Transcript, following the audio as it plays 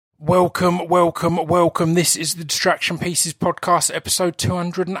Welcome. This is the Distraction Pieces podcast, episode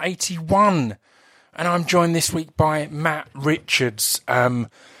 281. And I'm joined this week by Matt Richards. I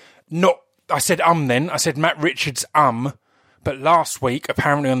said Matt Richards, but last week,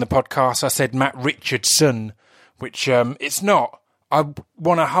 apparently on the podcast, I said Matt Richardson, which it's not. I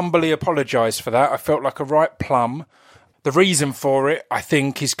want to humbly apologise for that. I felt like a right plum. The reason for it, I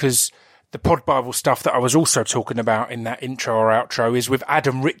think, is because the Pod Bible stuff that I was also talking about in that intro or outro is with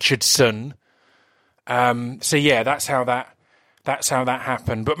Adam Richardson. So yeah, that's how that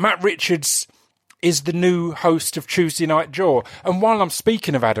happened. But Matt Richards is the new host of Tuesday Night Jaw. And while I'm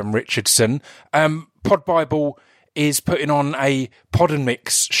speaking of Adam Richardson, Pod Bible is putting on a Pod and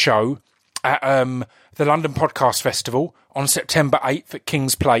Mix show at the London Podcast Festival on September 8th at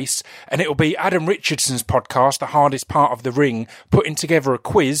King's Place, and it'll be Adam Richardson's podcast, The Hardest Part of the Ring, putting together a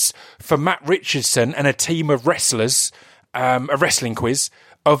quiz for Matt Richardson and a team of wrestlers, a wrestling quiz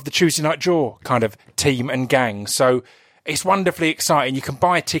of the Tuesday Night Jaw kind of team and gang. So it's wonderfully exciting. You can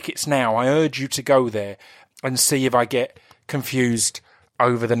buy tickets now. I urge you to go there and see if I get confused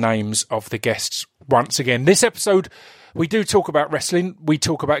over the names of the guests once again. This episode, we do talk about wrestling, we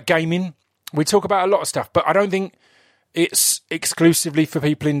talk about gaming, we talk about a lot of stuff, but I don't think it's exclusively for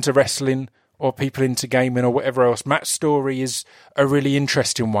people into wrestling or people into gaming or whatever else. Matt's story is a really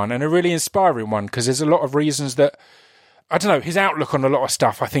interesting one and a really inspiring one because there's a lot of reasons that, I don't know, his outlook on a lot of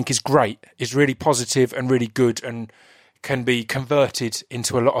stuff I think is great, is really positive and really good and can be converted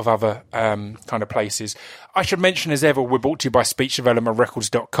into a lot of other kind of places. I should mention, as ever, we're brought to you by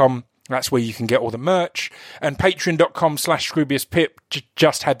SpeechDevelopmentRecords.com. That's where you can get all the merch. And Patreon.com/ScroobiusPip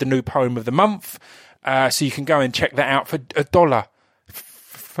just had the new poem of the month. So you can go and check that out for $1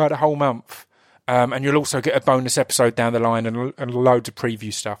 for the whole month. And you'll also get a bonus episode down the line and loads of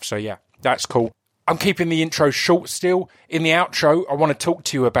preview stuff. So yeah, that's cool. I'm keeping the intro short still. In the outro, I want to talk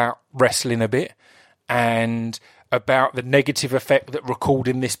to you about wrestling a bit and about the negative effect that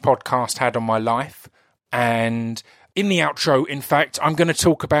recording this podcast had on my life. And in the outro, in fact, I'm going to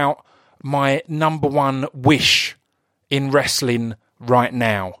talk about my number one wish in wrestling right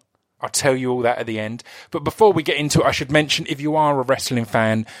now. I'll tell you all that at the end. But before we get into it, I should mention, if you are a wrestling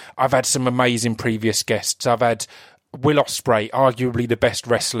fan, I've had some amazing previous guests. I've had Will Ospreay, arguably the best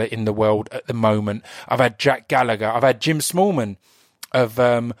wrestler in the world at the moment. I've had Jack Gallagher. I've had Jim Smallman of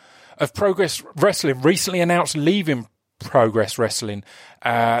Progress Wrestling, recently announced leaving Progress Wrestling.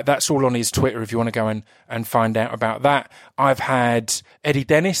 That's all on his Twitter if you want to go and find out about that. I've had Eddie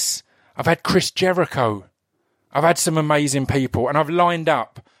Dennis. I've had Chris Jericho. I've had some amazing people, and I've lined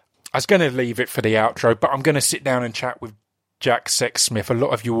up. I was going to leave it for the outro, but I'm going to sit down and chat with Jack Sexsmith. A lot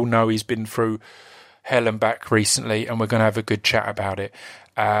of you all know he's been through hell and back recently, and we're going to have a good chat about it.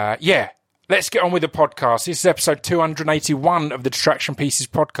 Let's get on with the podcast. This is episode 281 of the Distraction Pieces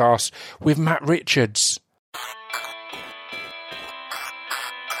podcast with Matt Richards.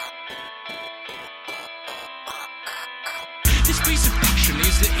 This piece of fiction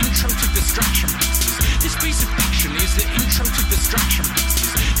is the intro to Distraction Pieces. This piece of fiction is the intro to Distraction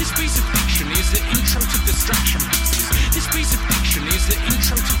Pieces. This piece of fiction is the intro to Distraction Pieces. This piece of fiction is the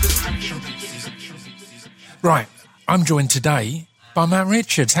intro to Distraction Pieces. Right, I'm joined today by Matt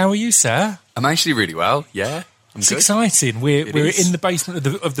Richards. How are you, sir? I'm actually really well, yeah. It's good. Exciting. We're in the basement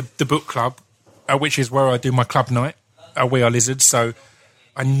of the book club, which is where I do my club night. We Are Lizards, so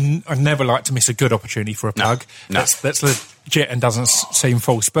I never like to miss a good opportunity for a plug. No. That's legit and doesn't seem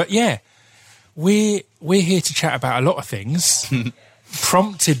false. But yeah, we're here to chat about a lot of things,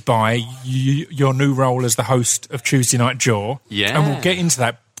 prompted by your new role as the host of Tuesday Night Jaw. Yeah. And we'll get into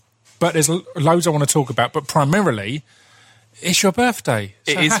that. But there's loads I want to talk about, but primarily, it's your birthday.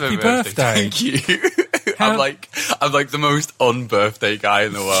 So it is happy my birthday. Thank you. I'm like the most on-birthday guy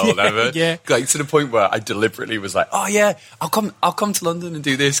in the world ever. Yeah. Like to the point where I deliberately was like, oh yeah, I'll come to London and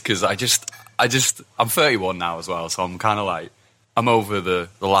do this because I'm 31 now as well, so I'm kind of like I'm over the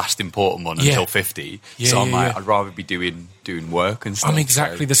last important one until 50. Yeah, so I'm like yeah. I'd rather be doing work and stuff. I'm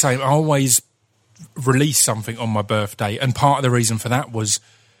exactly the same. I always release something on my birthday, and part of the reason for that was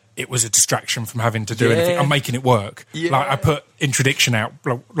it was a distraction from having to do anything. I'm making it work. Yeah. Like I put Introduction out,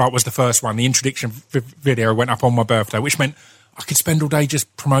 like was the first one. The Introduction video went up on my birthday, which meant I could spend all day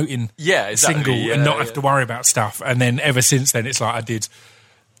just promoting a single and not have to worry about stuff. And then ever since then, it's like I did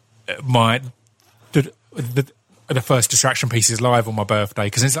the first Distraction Pieces live on my birthday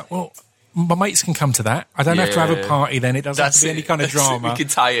because it's like, well, my mates can come to that. I don't have to have a party then. It doesn't have to be any kind of drama. We can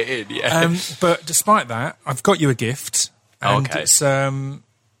tie it in, yeah. But despite that, I've got you a gift. And it's a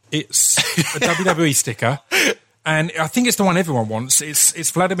WWE sticker, and I think it's the one everyone wants.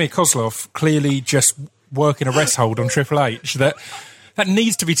 It's Vladimir Kozlov clearly just working a rest hold on Triple H. That That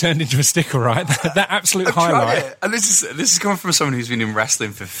needs to be turned into a sticker, right? That absolute I've tried highlight. it. And this is coming from someone who's been in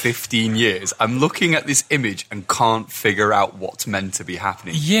wrestling for 15 years. I'm looking at this image and can't figure out what's meant to be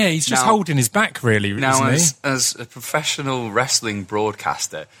happening. Yeah, he's just Now- holding his back, really, Now, isn't he? as a professional wrestling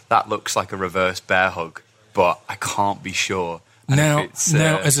broadcaster, that looks like a reverse bear hug, but I can't be sure. And Now, if it's,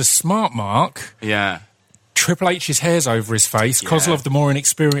 as a smart mark, yeah. Triple H's hair's over his face. Yeah. Kozlov, the more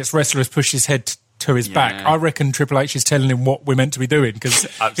inexperienced wrestler, has pushed his head to his back. I reckon Triple H is telling him what we're meant to be doing because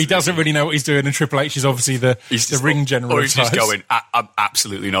he doesn't really know what he's doing, and Triple H is obviously the ring general. Or he's just going, I'm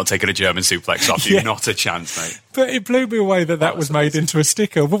absolutely not taking a German suplex off you. Yeah. Not a chance, mate. But it blew me away that was made into a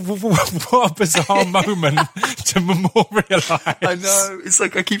sticker. What a bizarre moment to memorialise. I know. It's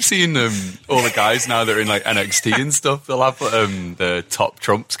like I keep seeing all the guys now that are in like NXT and stuff. They'll have the top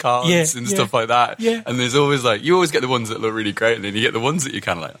trumps cards and stuff like that. Yeah. And there's always like, you always get the ones that look really great, and then you get the ones that you're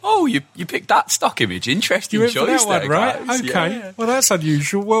kind of like, oh, you picked that stock image. Interesting You went for choice that one, there, right? guys. Okay. Yeah. Well, that's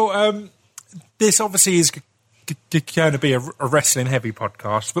unusual. Well, this obviously is going to be a wrestling-heavy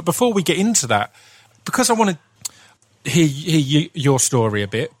podcast. But before we get into that, because I want to hear your story a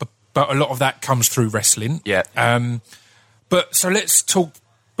bit, but a lot of that comes through wrestling. Yeah. But so let's talk,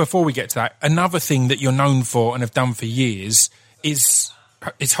 before we get to that, another thing that you're known for and have done for years is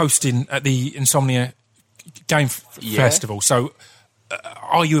hosting at the Insomnia Game Festival. So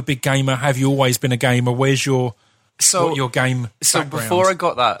are you a big gamer? Have you always been a gamer? Where's your game So background? before I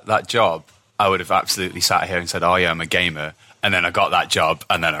got that job, I would have absolutely sat here and said, oh yeah, I'm a gamer. And then I got that job,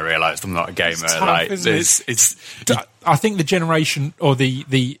 and then I realised I'm not a gamer. It's tough, like isn't it? it's I think the generation or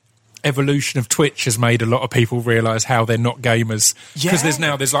the evolution of Twitch has made a lot of people realise how they're not gamers. Because there's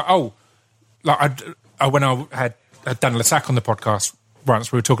when I had Dan Lassac on the podcast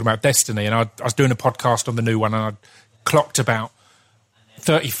once, we were talking about Destiny, and I was doing a podcast on the new one, and I clocked about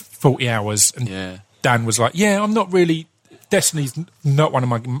 30, 40 hours, and Dan was like, yeah, I'm not really, Destiny's not one of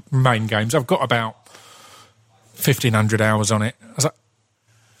my main games. I've got about 1,500 hours on it. I was like,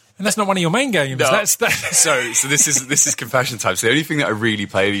 and that's not one of your main games. No. That's So this is confession time. So the only thing that I really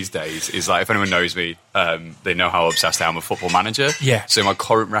play these days is, like, if anyone knows me, they know how obsessed I am with Football Manager. Yeah. So my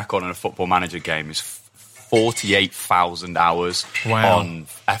current record on a Football Manager game is 48,000 hours on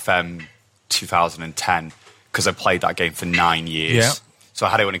FM 2010, because I played that game for 9 years. Yeah. So I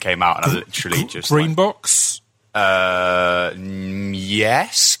had it when it came out, and I literally just Green box.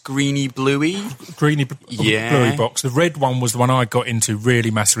 Yes, greeny bluey. Bluey box. The red one was the one I got into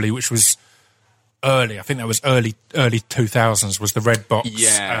really massively, which was early. I think that was early 2000s was the red box.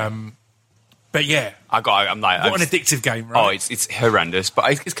 Yeah. But yeah, I'm like, what an addictive game, right? Oh, it's horrendous,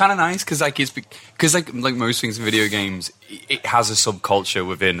 but it's kind of nice because like most things in video games, it has a subculture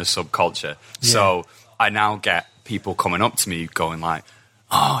within a subculture. Yeah. So I now get people coming up to me going like,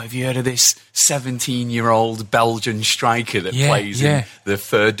 oh, have you heard of this 17-year-old Belgian striker that plays in the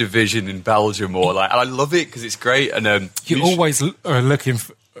third division in Belgium? Or like, and I love it because it's great. And you're always looking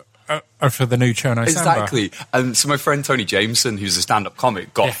for the new Cherno Samba. Exactly. And so my friend Tony Jameson, who's a stand-up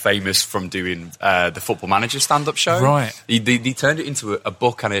comic, got famous from doing the Football Manager stand-up show. Right. He turned it into a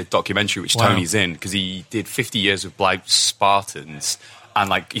book and a documentary, which Tony's in, because he did 50 years of Blythe Spartans. And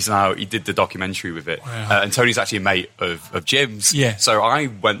like he did the documentary with it. Wow. And Tony's actually a mate of Jim's. Yeah. So I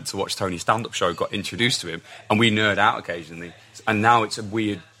went to watch Tony's stand-up show, got introduced to him, and we nerd out occasionally. And now it's a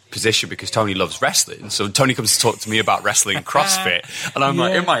weird position because Tony loves wrestling. So Tony comes to talk to me about wrestling and CrossFit. And I'm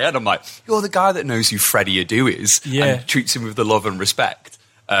like, in my head, I'm like, you're the guy that knows who Freddie Adu is and treats him with the love and respect.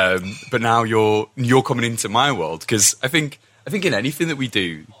 But now you're coming into my world, because I think in anything that we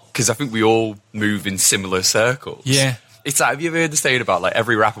do, because I think we all move in similar circles. Yeah. It's like, have you ever heard the saying about like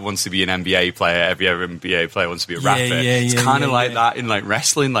every rapper wants to be an NBA player, every other NBA player wants to be a rapper? It's kind of like that in like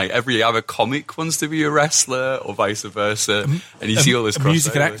wrestling. Like every other comic wants to be a wrestler, or vice versa. And you see all this crossover.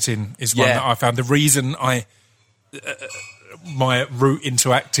 Music and acting is one that I found. The reason my route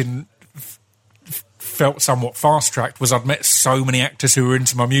into acting felt somewhat fast-tracked was I'd met so many actors who were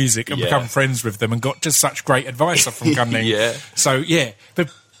into my music and become friends with them and got just such great advice from Gunning. So,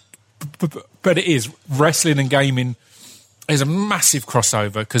 but it is. Wrestling and gaming is a massive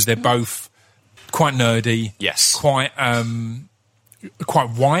crossover because they're both quite nerdy. Yes. Quite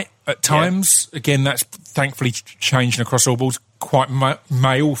white at times. Yeah. Again, that's thankfully changing across all balls. Quite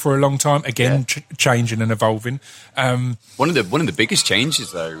male for a long time. Again, changing and evolving. One of the biggest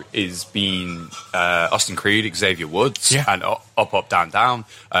changes though is being Austin Creed, Xavier Woods, and Up Down Down.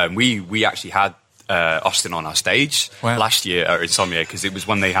 We actually had Austin on our stage last year at Insomnia, because it was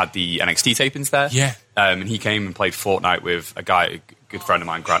when they had the NXT tapings there. Yeah. And he came and played Fortnite with a good friend of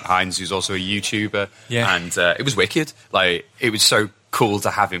mine, Grant Hines, who's also a YouTuber. Yeah. And it was wicked. Like, it was so cool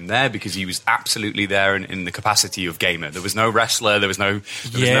to have him there because he was absolutely there in the capacity of gamer. There was no wrestler. There was no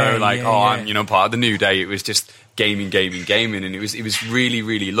I'm part of the New Day. It was just gaming, and it was really,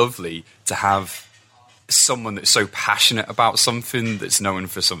 really lovely to have someone that's so passionate about something that's known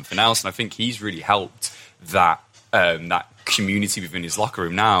for something else. And I think he's really helped that community within his locker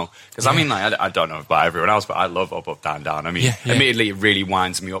room now. Because I mean, like, I don't know about everyone else, but I love Up, Up, Down, Down. I mean, admittedly, it really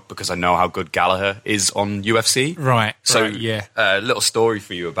winds me up because I know how good Gallagher is on UFC. Right. So, right, a little story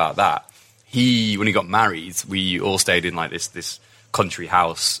for you about that. When he got married, we all stayed in like this country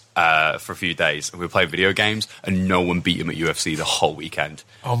house for a few days, and we were playing video games, and no one beat him at UFC the whole weekend.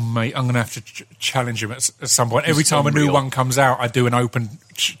 Oh mate, I'm going to have to challenge him at some point. Every time a new one comes out, I do an open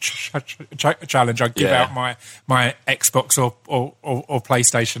challenge. I give out my Xbox or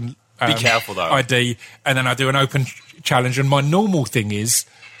PlayStation be careful though ID, and then I do an open challenge. And my normal thing is,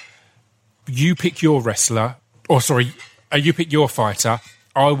 you pick your wrestler, you pick your fighter.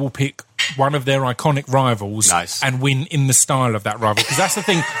 I will pick one of their iconic rivals and win in the style of that rival. Because that's the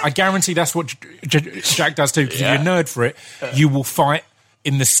thing. I guarantee that's what Jack does too. Because if you're a nerd for it, you will fight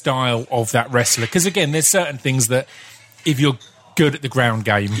in the style of that wrestler. Because again, there's certain things that if you're good at the ground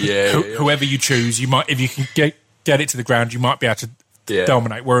game, whoever you choose, you might, if you can get it to the ground, you might be able to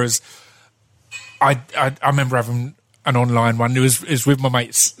dominate. Whereas I remember having an online one. It was with my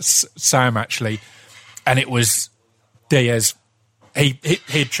mate Sam actually, and it was Diaz. He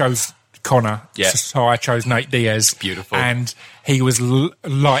chose Connor, so I chose Nate Diaz. Beautiful. And he was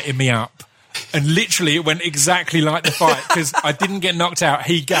lighting me up. And literally it went exactly like the fight because I didn't get knocked out.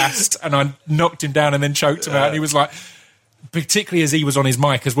 He gassed and I knocked him down and then choked him out. And he was like, particularly as he was on his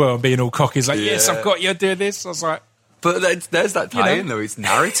mic as well and being all cocky, he's like, yes, I've got you doing this. I was like... But there's that tie-in, though. It's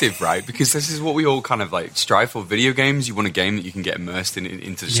narrative, right? Because this is what we all kind of like strive for. Video games, you want a game that you can get immersed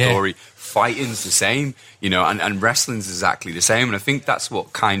into the story. Fighting's the same, and wrestling's exactly the same. And I think that's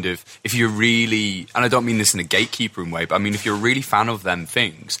what kind of, if you're really, and I don't mean this in a gatekeepering way, but I mean if you're a really fan of them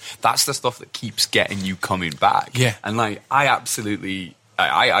things, that's the stuff that keeps getting you coming back. Yeah. And like, I absolutely...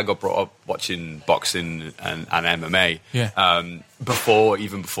 I got brought up watching boxing and MMA before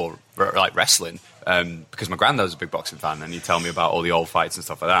like wrestling because my granddad was a big boxing fan and he'd tell me about all the old fights and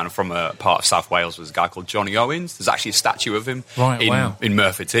stuff like that. And from a part of South Wales was a guy called Johnny Owens. There's actually a statue of him in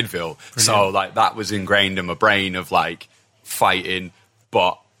Merthyr Tydfil. So like that was ingrained in my brain of like fighting,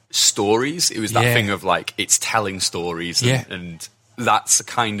 but stories. It was that thing of like it's telling stories and that's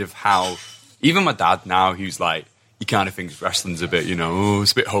kind of how even my dad now, who's like, he kind of thinks wrestling's a bit,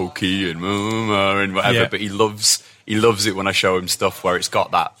 it's a bit hokey and whatever, but he loves it when I show him stuff where it's got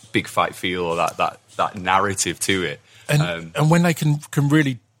that big fight feel or that narrative to it. And when they can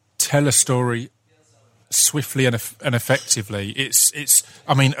really tell a story swiftly and effectively, it's.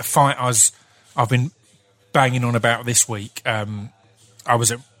 I mean, a fight I've been banging on about this week. I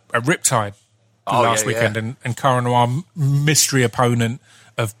was at Riptide last weekend, and Cara Noir, mystery opponent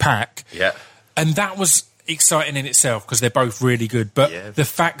of Pac. Yeah, and that was exciting in itself because they're both really good, but the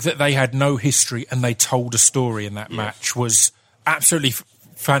fact that they had no history and they told a story in that match was absolutely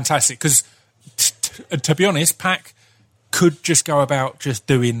fantastic because to be honest, Pac could just go about just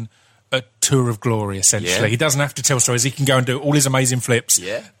doing a tour of glory essentially. He doesn't have to tell stories. He can go and do all his amazing flips.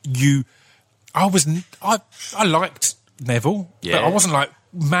 I liked Neville, but I wasn't like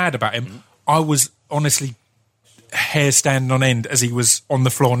mad about him. I was honestly hair standing on end as he was on the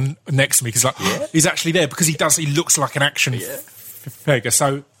floor next to me because he's actually there because he looks like an action figure.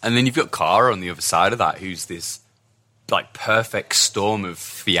 So, and then you've got Cara on the other side of that, who's this like perfect storm of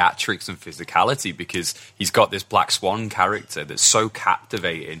theatrics and physicality because he's got this Black Swan character that's so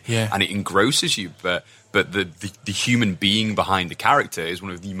captivating and it engrosses you, but the human being behind the character is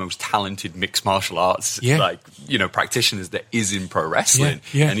one of the most talented mixed martial arts practitioners there is in pro wrestling,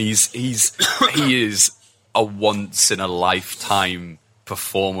 and he is a once in a lifetime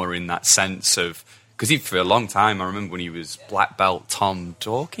performer in that sense of, because for a long time I remember when he was black belt Tom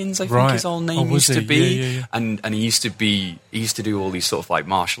Dawkins, I think his old name used to be, and he used to do all these sort of like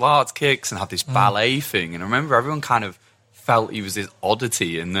martial arts kicks and have this ballet thing, and I remember everyone kind of felt he was this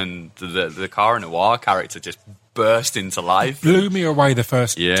oddity, and then the Cara Noir character just burst into life. Blew me away the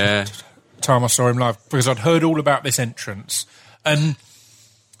first time I saw him live because I'd heard all about this entrance, and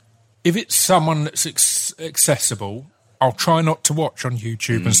if it's someone that's accessible, I'll try not to watch on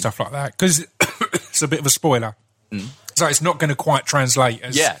YouTube and stuff like that because it's a bit of a spoiler. So it's not going to quite translate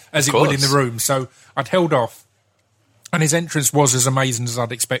as it would in the room. So I'd held off. And his entrance was as amazing as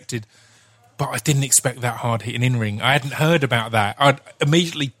I'd expected. But I didn't expect that hard-hitting in-ring. I hadn't heard about that. I'd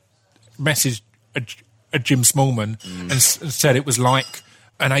immediately messaged a Jim Smallman and said it was like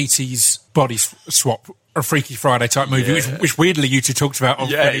an 80s body swap a Freaky Friday type movie, which weirdly you two talked about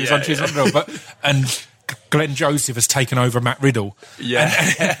when he was on Tuesday Night Raw, and Glenn Joseph has taken over Matt Riddle. Yeah.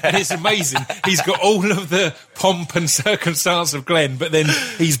 And it's amazing. He's got all of the pomp and circumstance of Glenn, but then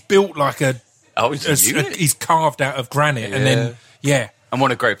he's built like he's carved out of granite, and then, And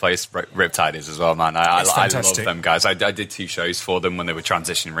what a great place Riptide is as well, man. I love them guys. I did 2 shows for them when they were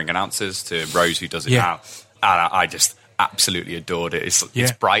transitioning ring announcers to Rose, who does it now. And I just absolutely adored it.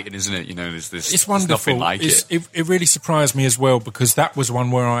 It's Brighton, isn't it? You know, it's wonderful. Nothing like it. It really surprised me as well, because that was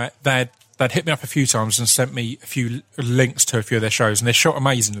one where they'd hit me up a few times and sent me a few links to a few of their shows, and they're shot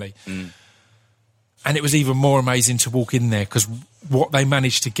amazingly. And it was even more amazing to walk in there, because what they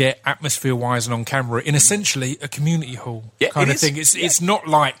managed to get atmosphere-wise and on camera in essentially a community hall kind of thing. It's not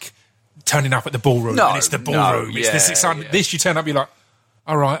like turning up at the ballroom and it's the ballroom. It's this exciting. This, you turn up, you're like,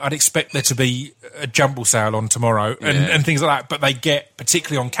 all right, I'd expect there to be a jumble sale on tomorrow and things like that. But they get,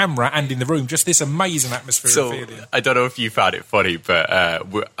 particularly on camera and in the room, just this amazing atmosphere and feeling. I don't know if you found it funny, but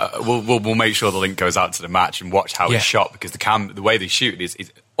we'll make sure the link goes out to the match and watch how it's shot, because the way they shoot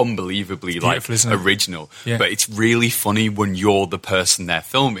is unbelievably original. But it's really funny when you're the person they're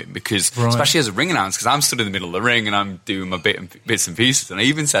filming, because especially as a ring announcer, because I'm stood in the middle of the ring and I'm doing my bits and pieces. And I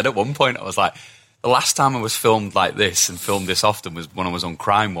even said at one point, I was like, the last time I was filmed like this and filmed this often was when I was on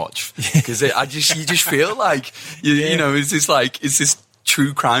Crime Watch, because you just feel like you know, is this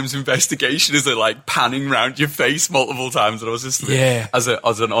true crimes investigation? Is it like panning around your face multiple times? And I was just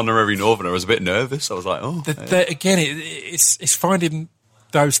as an honorary Northerner, I was a bit nervous. I was like, again, it's finding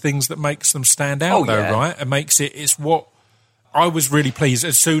those things that makes them stand out, right? And makes it's what I was really pleased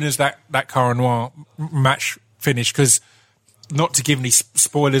as soon as that Cara Noir match finished, because not to give any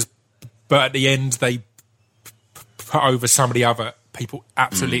spoilers, but at the end, they put over some of the other people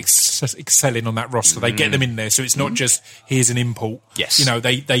absolutely excelling on that roster. They get them in there, so it's not just here's an import. Yes, you know,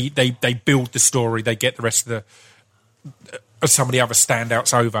 they build the story. They get the rest of some of the other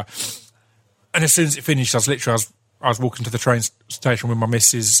standouts over. And as soon as it finished, I was walking to the train station with my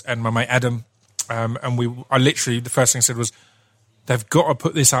missus and my mate Adam, and I literally, the first thing I said was, they've got to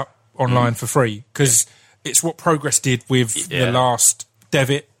put this up online for free, because it's what Progress did with the last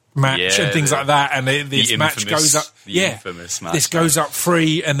Devitt match and things like that, and this match goes up. Infamous match. This goes up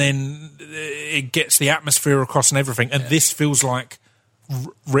free, and then it gets the atmosphere across and everything. And this feels like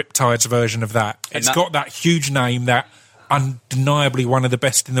Riptide's version of that. It's got that huge name, that undeniably one of the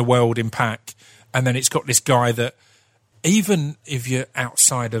best in the world in PAC, and then it's got this guy that, even if you're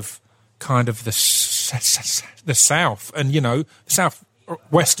outside of kind of the South, and you know, the South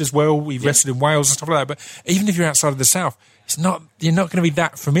West as well, we've wrestled in Wales and stuff like that, but even if you're outside of the South, you're not going to be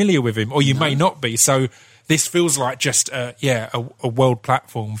that familiar with him, or you may not be. So this feels like just a world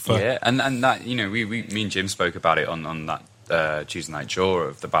platform for and that, you know, me and Jim spoke about it on that Tuesday Night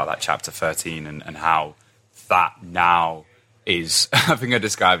Jaw about that chapter 13 and how that now is, I think I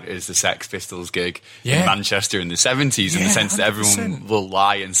described it as the Sex Pistols gig in Manchester in the 70s, in the sense that everyone will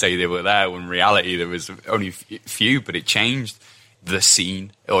lie and say they were there, when in reality there was only a few, but it changed the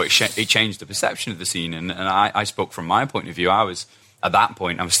scene, or it changed the perception of the scene. And I spoke from my point of view. At that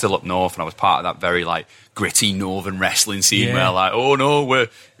point, I was still up north, and I was part of that very like gritty northern wrestling scene where like, oh no,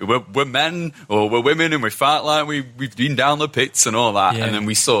 we're men, or we're women, and we fight like we've been down the pits and all that. And then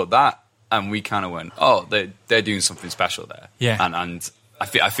we saw that, and we kind of went, oh, they're doing something special there. And I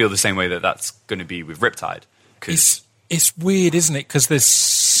feel the same way that's going to be with Riptide. Cause it's weird, isn't it? Because there's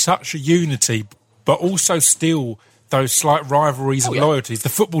such a unity, but also still those slight rivalries and loyalties, the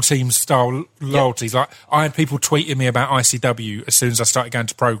football team style loyalties. Like, I had people tweeting me about ICW as soon as I started going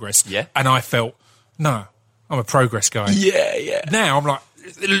to Progress. And I felt, no, I'm a Progress guy. Now I'm like,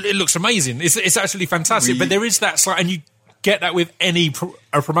 it looks amazing. It's actually fantastic. But there is that slight, and you get that with any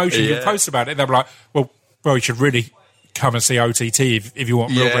promotion you post about it. They're like, well, you should really come and see OTT if you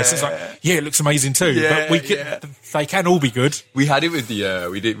want real wrestling. It's like, it looks amazing too. But they can all be good. We had it with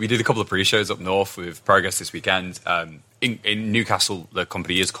we did a couple of pre-shows up north with Progress this weekend. In Newcastle, the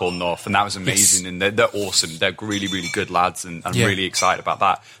company is called North, and that was amazing. And they're awesome. They're really, really good lads, and I'm really excited about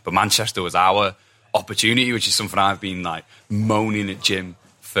that. But Manchester was our opportunity, which is something I've been like moaning at Jim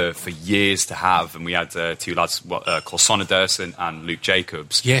for years to have. And we had 2 lads called Sonna Durson and Luke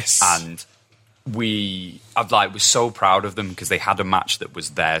Jacobs. And I was so proud of them, because they had a match that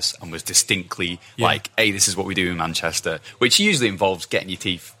was theirs and was distinctly like, hey, this is what we do in Manchester, which usually involves getting your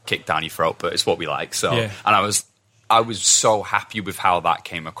teeth kicked down your throat, but it's what we like. So, and I was so happy with how that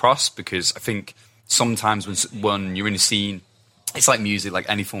came across, because I think sometimes when you're in a scene, it's like music, like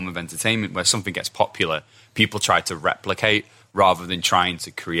any form of entertainment, where something gets popular, people try to replicate rather than trying to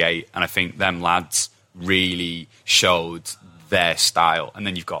create. And I think them lads really showed their style. And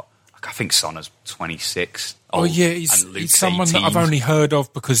then you've got I think Sona's 26. Oh yeah, and he's Luke's someone 18. that I've only heard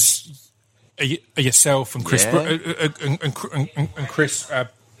of because yourself and Chris Yeah. and Chris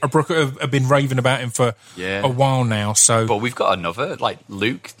Brooke have been raving about him for Yeah. a while now. So, But we've got another, like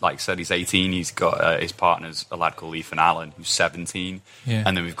Luke, like I said, he's 18. He's got his partner's a lad called Ethan Allen, who's 17. Yeah.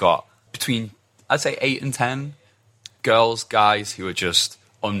 And then we've got between, I'd say, 8 and 10 guys who are just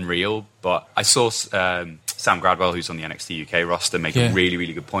unreal. But I saw Sam Gradwell, who's on the NXT UK roster, make a really,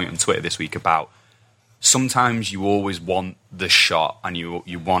 really good point on Twitter this week about sometimes you always want the shot and you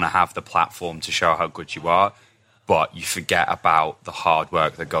want to have the platform to show how good you are. But you forget about the hard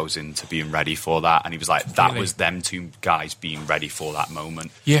work that goes into being ready for that. And he was like, that was them two guys being ready for that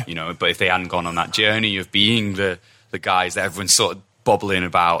moment. Yeah. You know, but if they hadn't gone on that journey of being the guys that everyone's sort of bubbling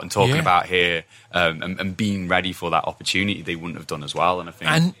about and talking about here and being ready for that opportunity, they wouldn't have done as well. And I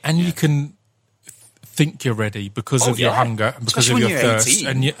think... and you can think you're ready because of your hunger and because Especially of your when you're thirst.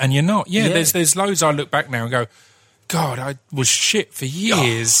 18. And you're not. Yeah, there's loads I look back now and go, God, I was shit for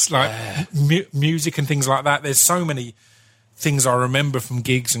years. Music and things like that. There's so many things I remember from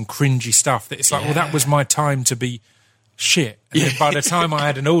gigs and cringy stuff that it's like, well, that was my time to be shit. And then by the time I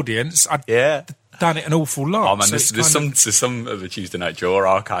had an audience, I'd done it an awful lot. Oh man, So there's some of the Tuesday Night Draw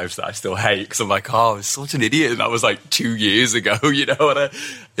archives that I still hate because I'm like, I was such an idiot, and that was like 2 years ago. You know what I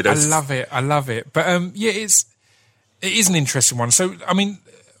love it. But it is an interesting one. So I mean,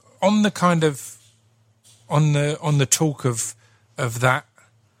 on the kind of on the talk of that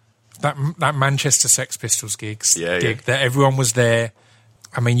Manchester Sex Pistols gig that everyone was there.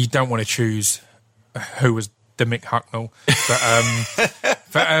 I mean, you don't want to choose who was the Mick Hucknall,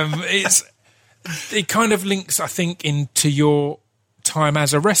 but it kind of links, I think, into your time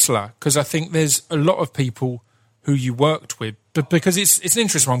as a wrestler, because I think there's a lot of people who you worked with, but because it's an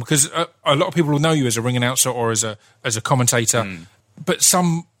interesting one, because a lot of people will know you as a ring announcer or as a commentator, but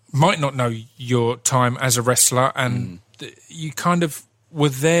some might not know your time as a wrestler, and you kind of were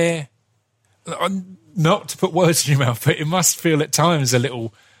there, not to put words in your mouth, but it must feel at times a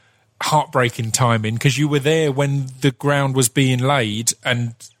little heartbreaking timing, because you were there when the ground was being laid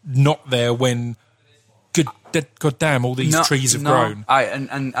and not there when God damn, all these trees have grown.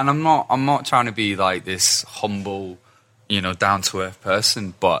 And I'm not trying to be like this humble, down to earth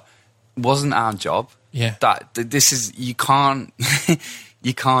person, but it wasn't our job. Yeah. That this is, you can't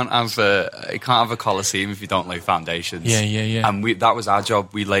have a coliseum if you don't lay foundations. Yeah. And that was our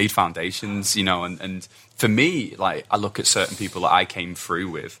job. We laid foundations, and for me, like, I look at certain people that I came through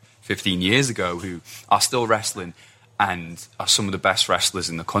with 15 years ago who are still wrestling and are some of the best wrestlers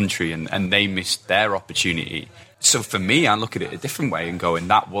in the country, and they missed their opportunity. So for me, I look at it a different way and going,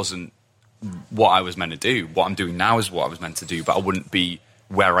 that wasn't what I was meant to do. What I'm doing now is what I was meant to do, but I wouldn't be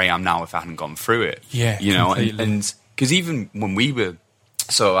where I am now if I hadn't gone through it. Yeah, and because even when we were...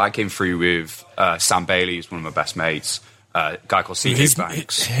 So I came through with Sam Bailey, who's one of my best mates, a guy called CJ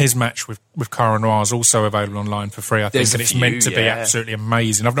Banks. His match with Cara Noir is also available online for free, I think, and it's meant to be absolutely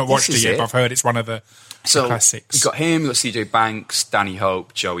amazing. I've not watched it yet, but I've heard it's one of the classics. You got him, you got CJ Banks, Danny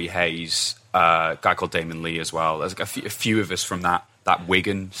Hope, Joey Hayes, a guy called Damon Lee as well. There's like a few of us from that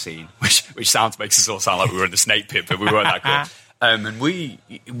Wigan scene, which makes us all sound like we were in the snake pit, but we weren't that good. And we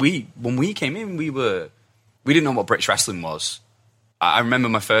when we came in, we didn't know what British wrestling was. I remember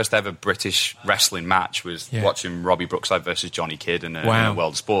my first ever British wrestling match was watching Robbie Brookside versus Johnny Kidd in a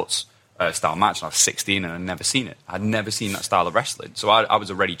World of Sports style match. And I was 16 and I'd never seen it. I'd never seen that style of wrestling. So I was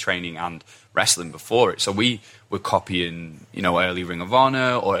already training and wrestling before it. So we were copying, early Ring of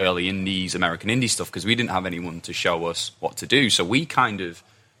Honor or early Indies, American Indie stuff, because we didn't have anyone to show us what to do. So we kind of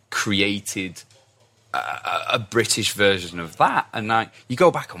created a British version of that, and you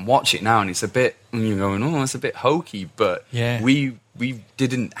go back and watch it now, and it's a bit, and you're going, oh, it's a bit hokey, but we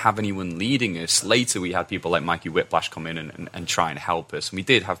didn't have anyone leading us. Later, we had people like Mikey Whiplash come in and try and help us, and we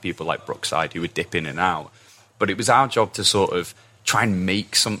did have people like Brookside who would dip in and out, but it was our job to sort of try and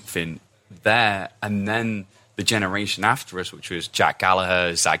make something there, and then the generation after us, which was Jack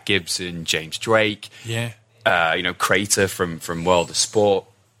Gallagher, Zach Gibson, James Drake, Crater from World of Sport,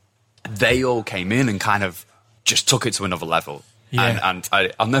 they all came in and kind of just took it to another level. Yeah. And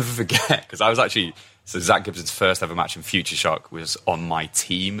I'll never forget, because I was actually... So Zach Gibson's first ever match in Future Shock was on my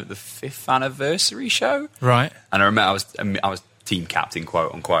team at the 5th anniversary show. Right. And I remember I was team captain,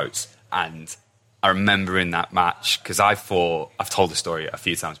 quote unquote. And I remember in that match, because I've told the story a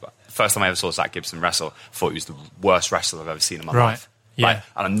few times, but the first time I ever saw Zach Gibson wrestle, I thought he was the worst wrestler I've ever seen in my life. Yeah.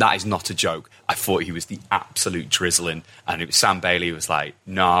 And that is not a joke. I thought he was the absolute drizzling. And it was Sam Bailey who was like,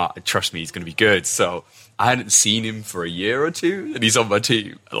 nah, trust me, he's going to be good. So I hadn't seen him for a year or two, and he's on my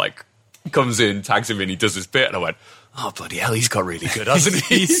team. Like, comes in, tags him in, he does his bit, and I went, oh, bloody hell, he's got really good, hasn't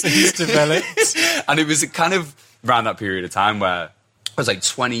he? he's developed. And it was kind of around that period of time where I was like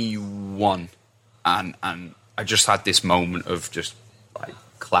 21, and I just had this moment of just like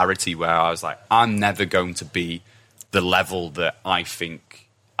clarity where I was like, I'm never going to be the level that I think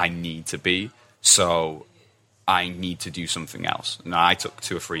I need to be, so I need to do something else. And I took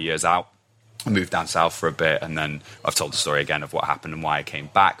 2 or 3 years out. I moved down south for a bit, and then I've told the story again of what happened and why I came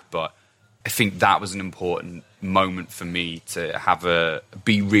back. But I think that was an important moment for me to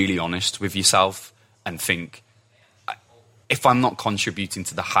be really honest with yourself and think, if I'm not contributing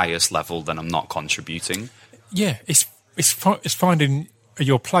to the highest level, then I'm not contributing. Yeah, it's finding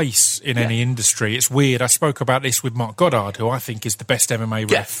your place in any industry. It's weird. I spoke about this with Mark Goddard, who I think is the best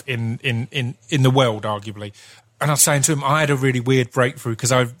MMA ref in the world, arguably. And I was saying to him, I had a really weird breakthrough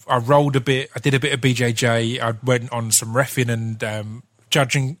because I rolled a bit. I did a bit of BJJ. I went on some reffing and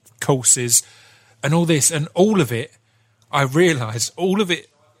judging courses and all this. And all of it, I realised,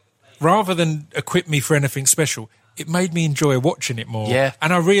 rather than equip me for anything special, it made me enjoy watching it more. Yeah.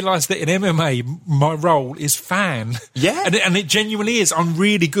 And I realised that in MMA, my role is fan. Yeah. And it genuinely is. I'm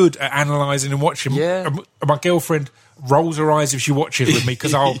really good at analysing and watching. Yeah. My girlfriend rolls her eyes if she watches with me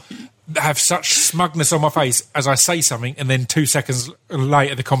because I'll have such smugness on my face as I say something, and then 2 seconds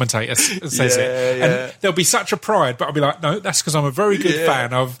later the commentator says it. And there'll be such a pride, but I'll be like, no, that's because I'm a very good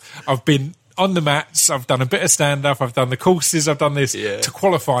fan. I've been on the mats, I've done a bit of stand-up, I've done the courses, I've done this to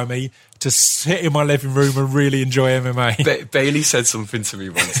qualify me to sit in my living room and really enjoy MMA. Bailey said something to me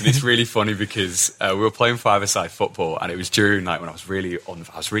once, and it's really funny because we were playing five-a-side football, and it was during like when I was really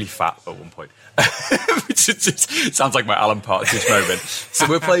fat at one point. Which just sounds like my Alan Partridge moment. So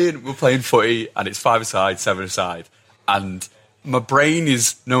we're playing footy, and it's 5-a-side, 7-a-side, and my brain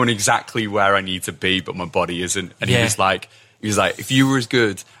is knowing exactly where I need to be, but my body isn't. And he was like, if you were as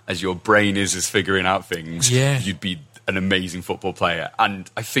good as your brain is figuring out things, you'd be an amazing football player. And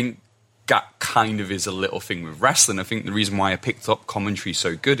I think that kind of is a little thing with wrestling. I think the reason why I picked up commentary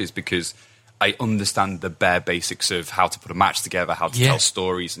so good is because I understand the bare basics of how to put a match together, how to tell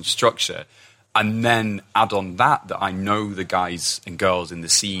stories and structure. And then add on that I know the guys and girls in the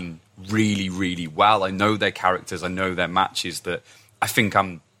scene really, really well. I know their characters, I know their matches, that I think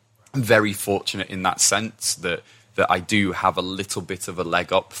I'm very fortunate in that sense that I do have a little bit of a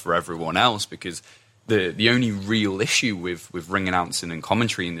leg up for everyone else, because the only real issue with ring announcing and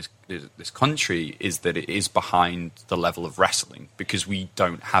commentary in this country is that it is behind the level of wrestling, because we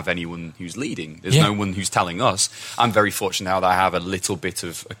don't have anyone who's leading. There's no one who's telling us. I'm very fortunate now that I have a little bit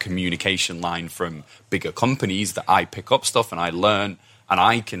of a communication line from bigger companies that I pick up stuff and I learn, and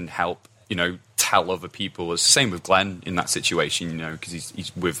I can help, tell other people. It's the same with Glenn in that situation, because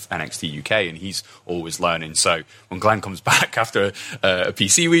he's with NXT UK and he's always learning. So when Glenn comes back after a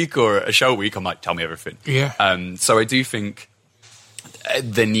PC week or a show week, I'm like, tell me everything. Yeah. So I do think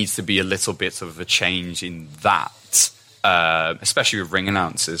there needs to be a little bit of a change in that, especially with ring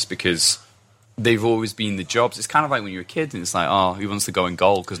announcers, because they've always been the jobs. It's kind of like when you're a kid and it's like, oh, who wants to go in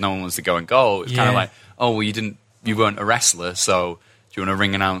goal? Because no one wants to go in goal. It's kind of like, oh, well, you weren't a wrestler, so do you want to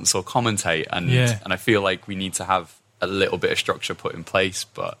ring announce or commentate? And I feel like we need to have a little bit of structure put in place,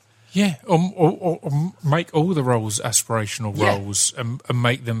 but or make all the roles aspirational roles and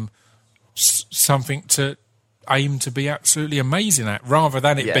make them something to aim to be absolutely amazing at, rather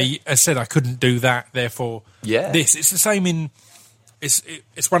than it be, as I said, I couldn't do that, therefore this. It's the same in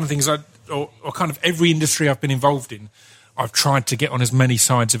it's one of the things or kind of every industry I've been involved in, I've tried to get on as many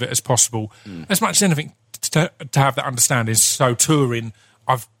sides of it as possible, as much as anything. To have that understanding. So touring,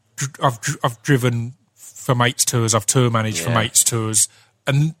 I've driven for mates tours, I've tour managed for mates tours,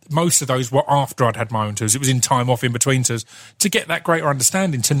 and most of those were after I'd had my own tours. It was in time off in between tours to get that greater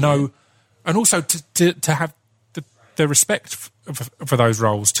understanding, to know, and also to have the respect for those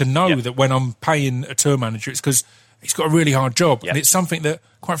roles, to know that when I'm paying a tour manager, it's because he's got a really hard job, and it's something that,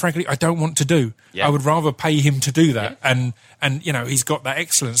 quite frankly, I don't want to do. I would rather pay him to do that, and he's got that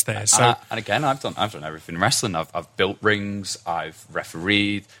excellence there. So, and again, I've done everything in wrestling. I've built rings, I've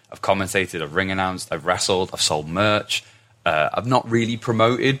refereed, I've commentated, I've ring announced, I've wrestled, I've sold merch. I've not really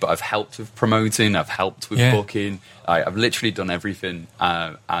promoted, but I've helped with promoting, I've helped with booking. I've literally done everything,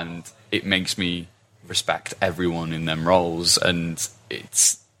 and it makes me respect everyone in them roles, and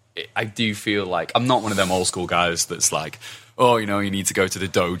I do feel like I'm not one of them old school guys that's like, oh, you need to go to the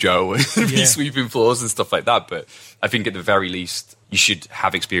dojo and be sweeping floors and stuff like that. But I think at the very least, you should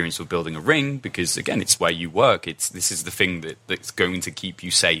have experience with building a ring, because again, it's where you work. This is the thing that's going to keep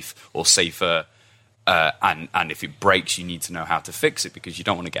you safe or safer. And if it breaks, you need to know how to fix it, because you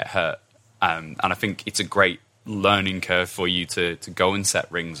don't want to get hurt. And I think it's a great learning curve for you to go and set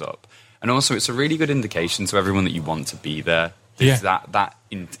rings up. And also, it's a really good indication to everyone that you want to be there. There's that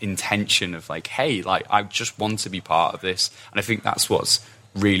intention of like, hey, like I just want to be part of this, and I think that's what's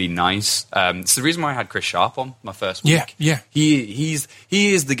really nice. It's the reason why I had Chris Sharp on my first week. Yeah. He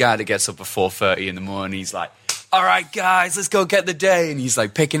is the guy that gets up at 4:30 in the morning. He's like, all right, guys, let's go get the day. And he's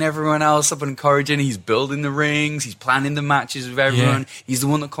like picking everyone else up and encouraging. He's building the rings. He's planning the matches with everyone. Yeah. He's the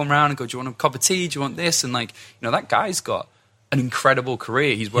one that come around and go, do you want a cup of tea? Do you want this? And like, that guy's got an incredible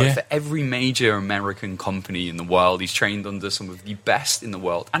career. He's worked for every major American company in the world. He's trained under some of the best in the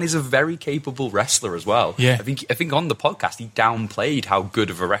world, and is a very capable wrestler as well. Yeah. I think on the podcast he downplayed how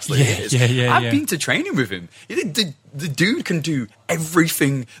good of a wrestler he is. I've been to training with him. The dude can do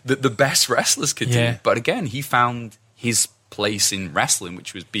everything that the best wrestlers could do. But again, he found his place in wrestling,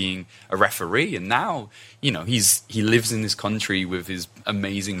 which was being a referee, and now he lives in this country with his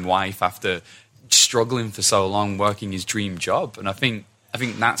amazing wife after struggling for so long, working his dream job. And I think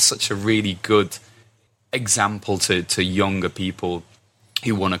that's such a really good example to younger people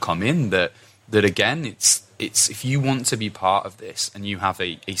who want to come in, that again, it's if you want to be part of this and you have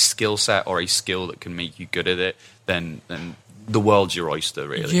a skill set or a skill that can make you good at it, then the world's your oyster,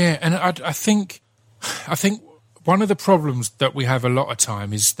 really. Yeah, and I think one of the problems that we have a lot of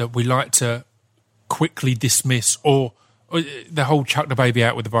time is that we like to quickly dismiss or the whole chuck the baby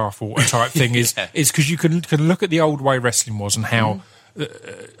out with the bathwater type thing is because you can look at the old way wrestling was and how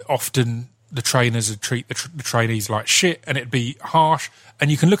often the trainers would treat the trainees like shit, and it'd be harsh, and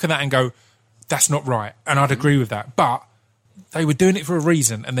you can look at that and go, that's not right, and I'd agree with that, but they were doing it for a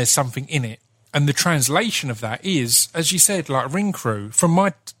reason, and there's something in it. And the translation of that is, as you said, like ring crew. From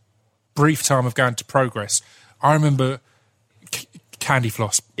my brief time of going to Progress, I remember Candy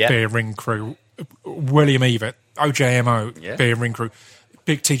Floss being ring crew, William Evett, OJMO being ring crew,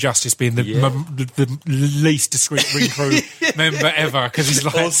 Big T Justice being the least discreet ring crew member ever, because he's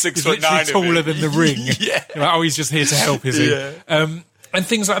like he's literally taller than the ring. Like, he's just here to help, is he? And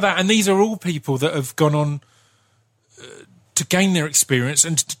things like that. And these are all people that have gone on to gain their experience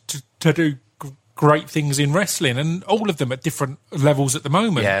and to do great things in wrestling, and all of them at different levels at the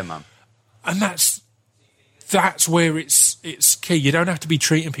moment. Yeah, man. And that's where it's key. You don't have to be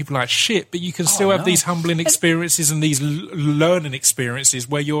treating people like shit, but you can still have these humbling experiences and these learning experiences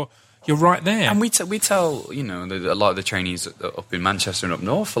where you're right there. And we tell a lot of the trainees up in Manchester and up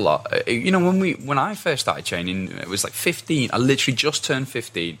north a lot. When I first started training, it was like 15. I literally just turned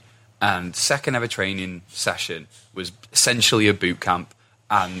 15, and second ever training session was essentially a boot camp.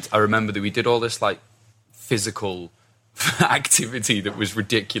 And I remember that we did all this like physical activity that was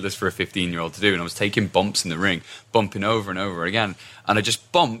ridiculous for a 15-year-old to do, and I was taking bumps in the ring, bumping over and over again, and I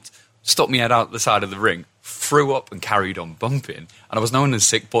just bumped, stuck my head out the side of the ring, threw up and carried on bumping, and I was known as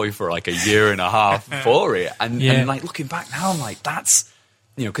sick boy for like a year and a half for it, and like looking back now, I'm like, that's,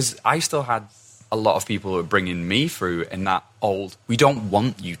 because I still had a lot of people who were bringing me through in that old, we don't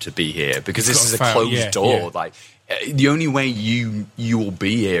want you to be here because this is a closed door, like the only way you will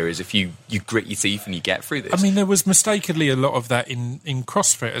be here is if you grit your teeth and you get through this. I mean, there was mistakenly a lot of that in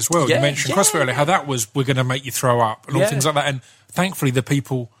CrossFit as well. You mentioned CrossFit earlier, how that was, we're going to make you throw up and all things like that. And thankfully, the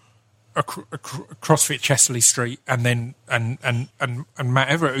people CrossFit Chesley Street and then and Matt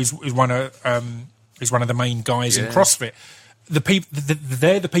Everett, who's one of the main guys in CrossFit.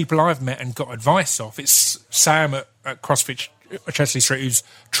 They're the people I've met and got advice off. It's Sam at CrossFit Chesley Street, who's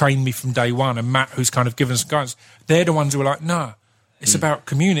trained me from day one, and Matt, who's kind of given us guidance. They're the ones who are like, no, it's about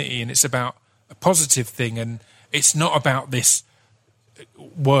community and it's about a positive thing, and it's not about this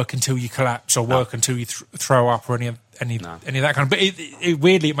work until you collapse or work until you throw up or any of that kind of. But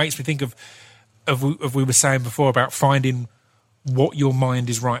weirdly, it makes me think of we were saying before about finding what your mind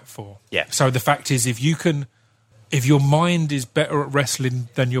is right for. Yeah. So the fact is, if your mind is better at wrestling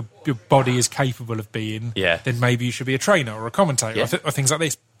than your body is capable of being, then maybe you should be a trainer or a commentator or things like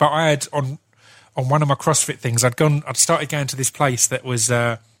this. But I had on one of my CrossFit things, I'd started going to this place that was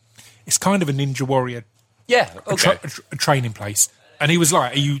it's kind of a Ninja Warrior, a training place. And he was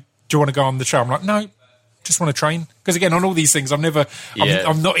like, do you want to go on the show? I'm like, no, just want to train. Because again, on all these things, I'm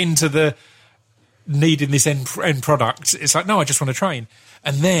not into the needing this end product. It's like, no, I just want to train.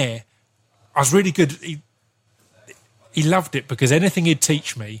 And there, I was really good. He loved it because anything he'd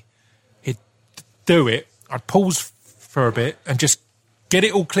teach me, he'd do it. I'd pause for a bit and just get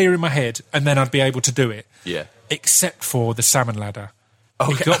it all clear in my head, and then I'd be able to do it. Yeah. Except for the salmon ladder.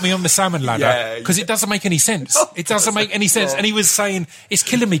 Okay. He got me on the salmon ladder because it doesn't make any sense. It doesn't make any sense. And he was saying, it's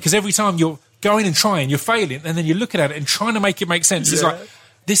killing me because every time you're going and trying, you're failing, and then you're looking at it and trying to make it make sense. It's like,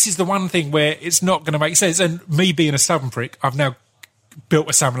 this is the one thing where it's not going to make sense. And me being a stubborn prick, I've now built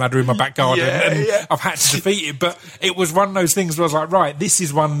a salmon ladder in my back garden and I've had to defeat it. But it was one of those things where I was like, right, this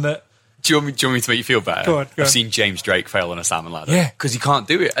is one that Do you want me to make you feel better? Go on. I've seen James Drake fail on a salmon ladder. Yeah. Because he can't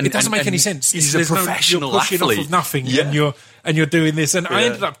do it. And, it doesn't make any sense. He's a professional you're pushing athlete. off of nothing, and you're doing this. And I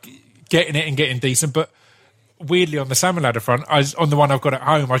ended up getting it and getting decent. But weirdly, on the salmon ladder front, on the one I've got at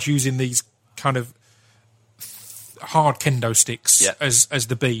home, I was using these kind of hard kendo sticks as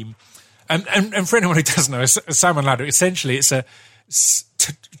the beam. And for anyone who doesn't know, a salmon ladder, essentially, it's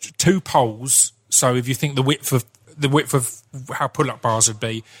two poles. So if you think the width of how pull-up bars would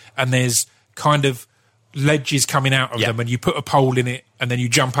be, and there's kind of ledges coming out of them, and you put a pole in it, and then you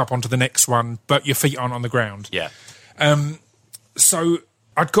jump up onto the next one, but your feet aren't on the ground. Yeah. So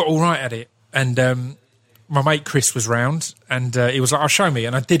I'd got all right at it, and my mate Chris was round, and he was like, "Oh, show me,"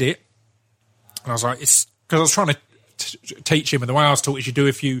 and I did it, and I was like, "It's," because I was trying to teach him, and the way I was taught is you do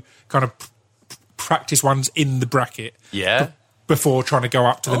a few kind of practice ones in the bracket. Yeah. Before trying to go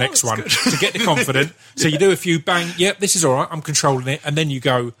up to the next one to get the confident. So you do a few, bang, yep, this is all right, I'm controlling it, and then you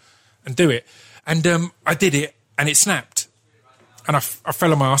go and do it. And I did it, and it snapped. And I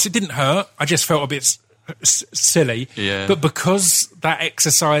fell on my ass. It didn't hurt. I just felt a bit silly. Yeah. But because that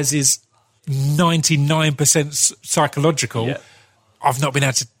exercise is 99% psychological, I've not been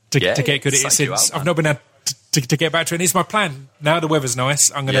able to get good at it since. I've not been able to get back to it. And it's my plan. Now the weather's nice,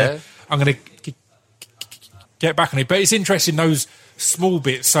 I'm gonna get back on it. But it's interesting, those small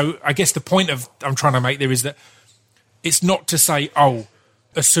bits. So I guess the point I'm trying to make there is that it's not to say, oh,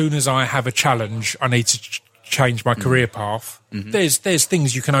 as soon as I have a challenge, I need to change my career path. Mm-hmm. There's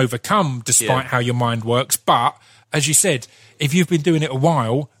things you can overcome despite how your mind works. But as you said, if you've been doing it a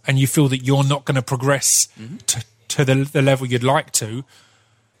while and you feel that you're not going to progress to the level you'd like to,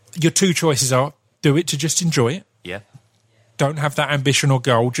 your two choices are do it to just enjoy it. Yeah. Don't have that ambition or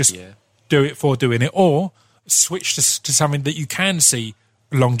goal. Just do it for doing it, or switch to something that you can see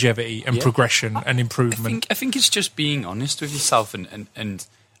longevity and progression and improvement. I think it's just being honest with yourself, and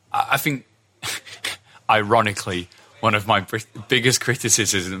I think, ironically, one of my biggest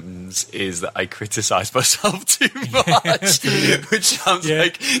criticisms is that I criticise myself too much, which sounds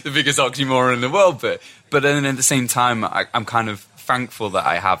like the biggest oxymoron in the world. But then at the same time, I'm kind of thankful that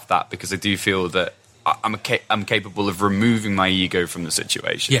I have that, because I do feel that I'm capable of removing my ego from the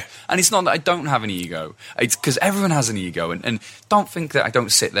situation. Yeah. And it's not that I don't have an ego. It's because everyone has an ego. And don't think that I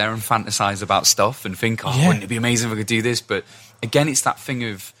don't sit there and fantasize about stuff and think, wouldn't it be amazing if I could do this? But again, it's that thing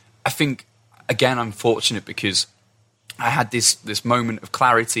of, I think, again, I'm fortunate because I had this moment of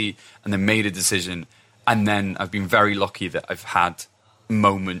clarity and then made a decision. And then I've been very lucky that I've had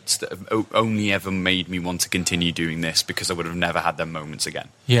moments that have only ever made me want to continue doing this, because I would have never had them moments again.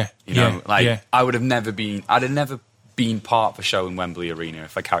 Yeah. You know, I'd have never been part of a show in Wembley Arena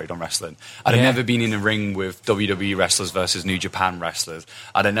if I carried on wrestling. I'd have never been in a ring with WWE wrestlers versus New Japan wrestlers.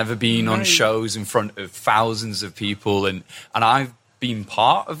 I'd have never been on shows in front of thousands of people, and I've been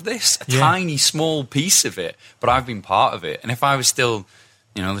part of this, a tiny, small piece of it, but I've been part of it. And if I was still,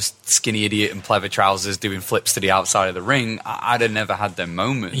 you know, this skinny idiot in pleather trousers doing flips to the outside of the ring, I'd have never had them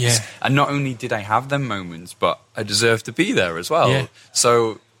moments. Yeah. And not only did I have them moments, but I deserve to be there as well. Yeah.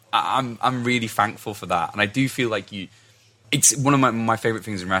 So I'm really thankful for that. And I do feel like it's one of my favourite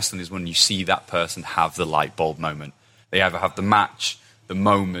things in wrestling is when you see that person have the light bulb moment. They either have the match, the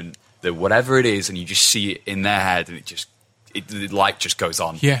moment, the whatever it is, and you just see it in their head, and the light just goes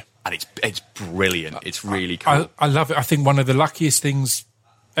on. Yeah. And it's brilliant. It's really cool. I love it. I think one of the luckiest things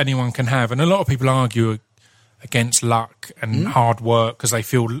anyone can have, and a lot of people argue against luck and hard work because they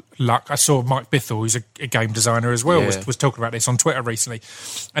feel luck. I saw Mike Bithell, who's a game designer as well, was talking about this on Twitter recently,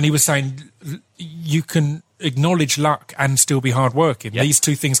 and he was saying you can acknowledge luck and still be hard working. These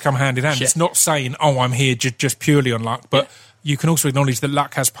two things come hand in hand. It's not saying, oh, I'm here just purely on luck, but you can also acknowledge that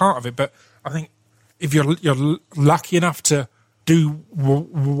luck has part of it. But I think if you're lucky enough to do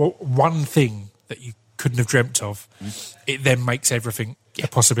one thing that you couldn't have dreamt of, it then makes everything a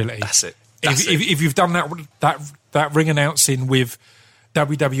possibility. That's it. If you've done that ring announcing with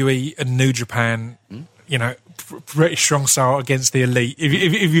WWE and New Japan, you know, British Strong Style against the Elite,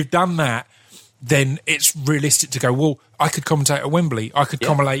 if you've done that, then it's realistic to go, well, I could commentate at Wembley, I could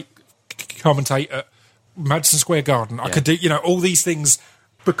commentate at Madison Square Garden, I could do, you know, all these things,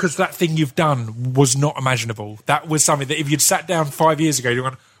 because that thing you've done was not imaginable. That was something that if you'd sat down 5 years ago, you'd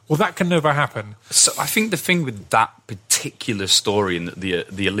gone, well, that can never happen. So I think the thing with that particular story in the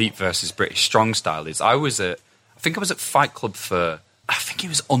Elite versus British Strong Style is I think I was at Fight Club for, I think it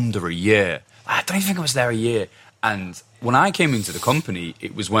was under a year. I don't even think I was there a year. And when I came into the company,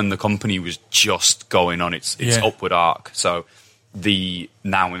 it was when the company was just going on its upward arc. So the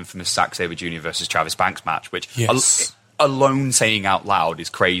now infamous Zack Sabre Jr. versus Travis Banks match, which alone saying out loud is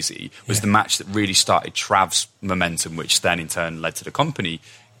crazy, was the match that really started Trav's momentum, which then in turn led to the company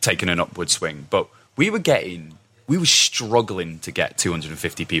taken an upward swing. But we were struggling to get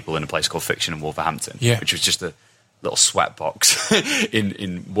 250 people in a place called Fiction in Wolverhampton, which was just a little sweat box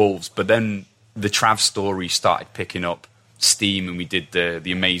in Wolves. But then the Trav story started picking up steam, and we did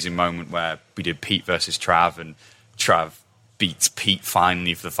the amazing moment where we did Pete versus Trav, and Trav beats Pete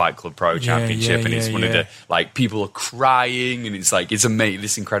finally for the Fight Club Pro Championship, and it's one of the, like, people are crying, and it's like, it's amazing,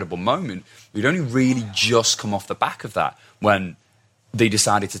 this incredible moment. We'd only really just come off the back of that when they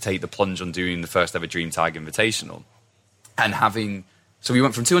decided to take the plunge on doing the first ever Dream Tiger Invitational, and so we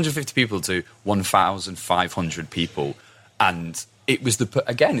went from 250 people to 1,500 people, and it was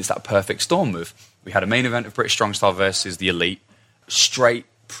it's that perfect storm of, we had a main event of British Strong Style versus the Elite,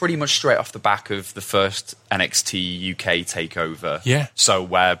 pretty much straight off the back of the first NXT UK takeover. Yeah. So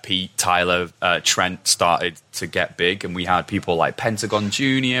where Pete, Tyler, Trent started to get big, and we had people like Pentagon Jr.,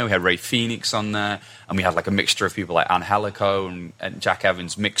 we had Ray Phoenix on there, and we had like a mixture of people like Angelico and Jack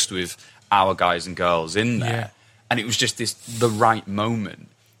Evans mixed with our guys and girls in there. Yeah. And it was just the right moment.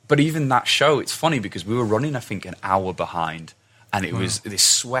 But even that show, it's funny because we were running, I think, an hour behind. And it was this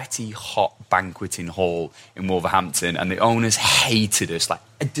sweaty, hot banqueting hall in Wolverhampton. And the owners hated us, like,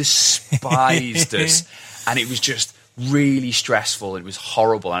 despised us. And it was just really stressful. It was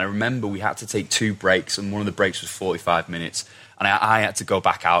horrible. And I remember we had to take 2 breaks, and one of the breaks was 45 minutes. And I had to go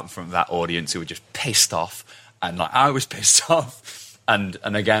back out in front of that audience who were just pissed off. And, like, I was pissed off. And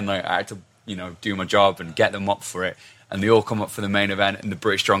again, like, I had to, do my job and get them up for it. And they all come up for the main event, and the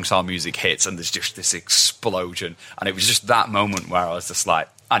British Strong Style music hits, and there's just this explosion. And it was just that moment where I was just like,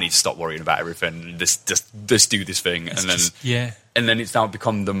 I need to stop worrying about everything and just do this thing. And then it's now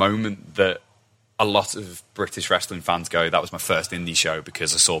become the moment that a lot of British wrestling fans go, that was my first indie show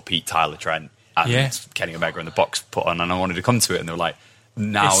because I saw Pete, Tyler, Trent, and Kenny Omega in the box put on, and I wanted to come to it. And they were like,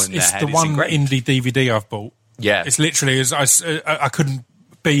 now in their head, it's the one indie DVD I've bought. Yeah. It's literally, I couldn't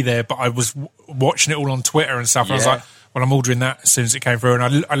be there, but I was watching it all on Twitter and stuff. And I was like, well, I'm ordering that as soon as it came through.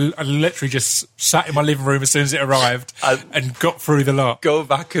 And I literally just sat in my living room as soon as it arrived and got through the lot. Go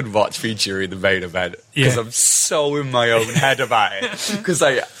back and watch me during the main event, because I'm so in my own head about it. Because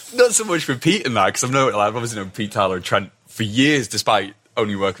not so much for Pete and that, because I've obviously known Pete, Tyler and Trent for years, despite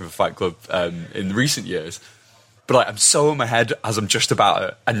only working for Fight Club in recent years. But I'm so in my head as I'm just about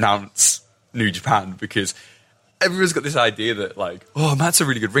to announce New Japan, because everyone's got this idea that, like, oh, Matt's a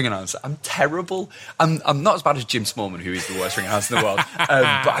really good ring announcer. I'm terrible. I'm not as bad as Jim Smallman, who is the worst ring announcer in the world. But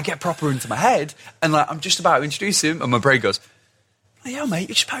I get proper into my head, and I'm just about to introduce him, and my brain goes, yeah, mate,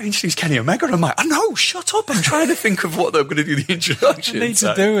 you're just about to introduce Kenny Omega. And I'm like, no, shut up. I'm trying to think of what I'm going to do the introduction. I need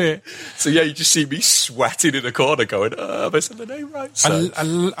to do it. So, yeah, you just see me sweating in a corner going, have I said the name right? So.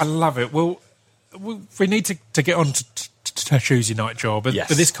 I love it. Well, we need to get on to Tuesday Night Job, but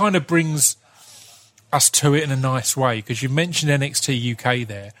this kind of brings us to it in a nice way, because you mentioned NXT UK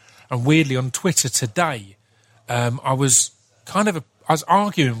there, and weirdly on Twitter today, I was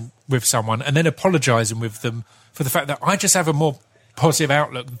arguing with someone and then apologising with them for the fact that I just have a more positive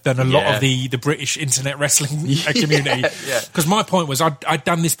outlook than a lot of the British internet wrestling community. Because my point was, I'd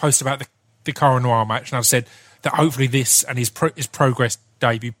done this post about the Cara Noir match, and I've said that hopefully this and his Progress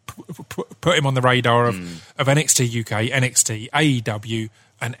debut put him on the radar of NXT UK, NXT, AEW,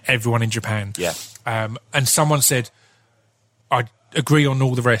 and everyone in Japan. Yeah. And someone said, I agree on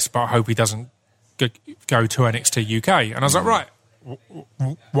all the rest, but I hope he doesn't go to NXT UK. And I was like, right,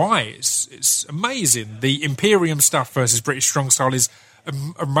 why? It's amazing. The Imperium stuff versus British Strong Style is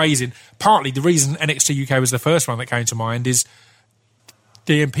amazing. Partly the reason NXT UK was the first one that came to mind is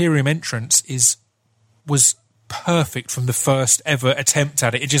the Imperium entrance was perfect from the first ever attempt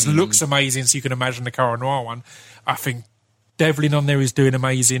at it. It just looks amazing, so you can imagine the Cara Noir one. I think Devlin on there is doing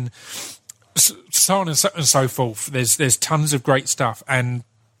amazing, so on and so forth. There's tons of great stuff, and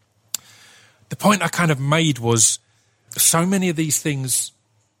the point I kind of made was, so many of these things,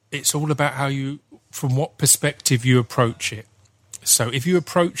 it's all about from what perspective you approach it. So if you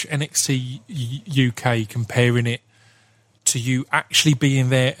approach NXT UK comparing it to you actually being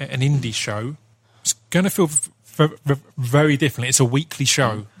there at an indie show, it's going to feel very differently. It's a weekly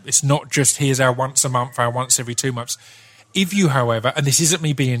show. It's not just here's our once a month, our once every 2 months. If you, however, and this isn't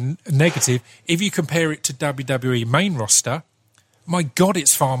me being negative, if you compare it to WWE main roster, my God,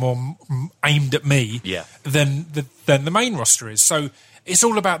 it's far more aimed at me than the main roster is. So it's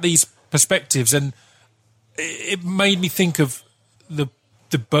all about these perspectives, and it made me think of the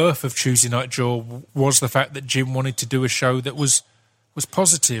birth of Tuesday Night Jaw was the fact that Jim wanted to do a show that was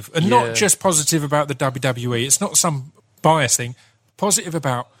positive, and not just positive about the WWE. It's not some bias thing. Positive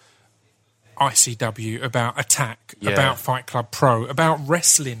about ICW, about Attack, about Fight Club Pro, about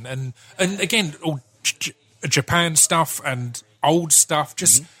wrestling, and again, all Japan stuff and old stuff,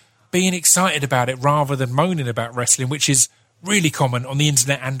 just being excited about it rather than moaning about wrestling, which is really common on the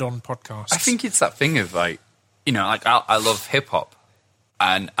internet and on podcasts. I think it's that thing of like, you know, like I love hip hop,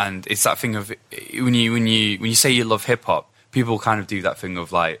 and it's that thing of when you say you love hip hop, people kind of do that thing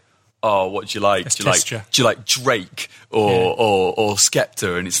of like, oh, what do you like? Do you like Drake or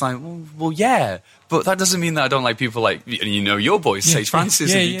Skepta? And it's like, well, yeah, but that doesn't mean that I don't like people like, you know, your boys, Sage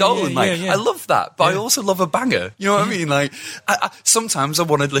Francis and Dolan. I love that, but I also love a banger. You know what I mean? Like, sometimes I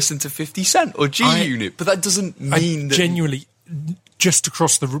want to listen to 50 Cent or G Unit, but that doesn't mean that... Genuinely, just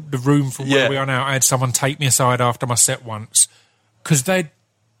across the room from where we are now, I had someone take me aside after my set once, because they'd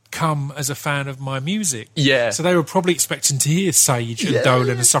come as a fan of my music. Yeah. So they were probably expecting to hear Sage and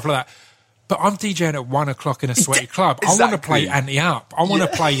Dolan and stuff like that. But I'm DJing at 1 o'clock in a sweaty club. Exactly. I want to play Anti-Up. I want to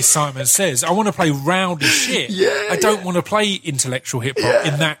play Simon Says. I want to play rowdy shit. I don't want to play intellectual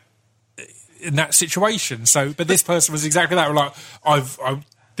hip-hop in that situation. So, but this person was exactly that. Like,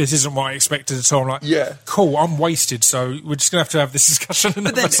 this isn't what I expected at all. I'm like, cool, I'm wasted, so we're just going to have this discussion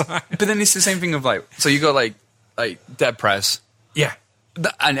another time. But then it's the same thing of like, so you got like Dead Prez. Yeah.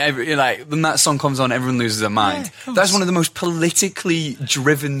 And when that song comes on, everyone loses their mind. That's one of the most politically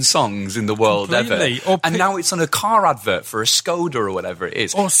driven songs in the world ever. And now it's on a car advert for a Skoda or whatever it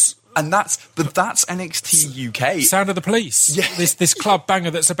is. And that's NXT UK. Sound of the Police. Yeah. This club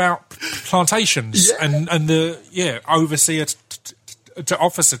banger that's about plantations and the overseer to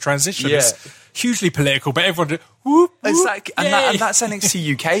officer transition. Yeah. It's hugely political, but everyone whoop, exactly. And that's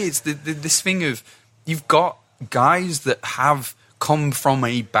NXT UK. It's this thing of, you've got guys that have come from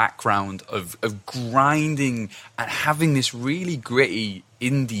a background of grinding and having this really gritty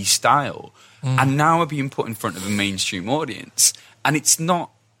indie style, and now are being put in front of a mainstream audience. And it's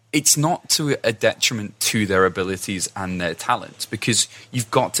not to a detriment to their abilities and their talents, because you've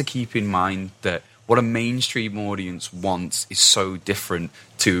got to keep in mind that what a mainstream audience wants is so different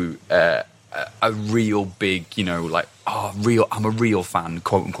to a real big, you know, like, I'm a real fan,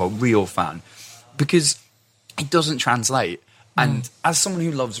 quote unquote real fan, because it doesn't translate. And as someone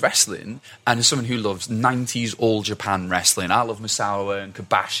who loves wrestling, and as someone who loves 90s All Japan wrestling, I love Misawa and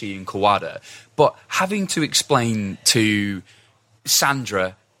Kobashi and Kawada, but having to explain to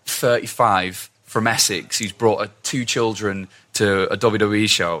Sandra, 35, from Essex, who's brought her 2 children to a WWE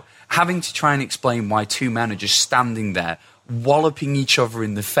show, having to try and explain why 2 men are just standing there, walloping each other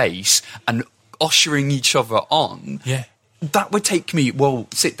in the face and ushering each other on... Yeah. That would take me,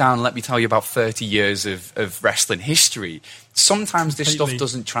 sit down and let me tell you about 30 years of wrestling history. Sometimes this stuff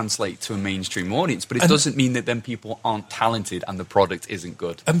doesn't translate to a mainstream audience, but it doesn't mean that then people aren't talented and the product isn't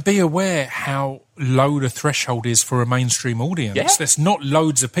good. And be aware how low the threshold is for a mainstream audience. Yeah. There's not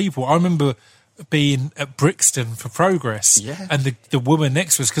loads of people. I remember being at Brixton for Progress, and the woman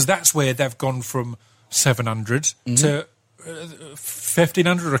next to us, because that's where they've gone from 700 to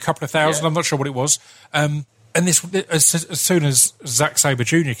 1,500 or a couple of thousand, I'm not sure what it was. And this, as soon as Zack Sabre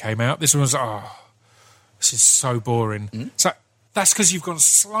Jr. came out, this one was, this is so boring. So that's because you've gone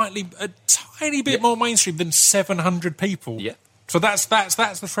a tiny bit more mainstream than 700 people. Yeah. So that's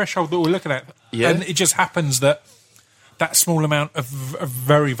the threshold that we're looking at. Yeah. And it just happens that small amount of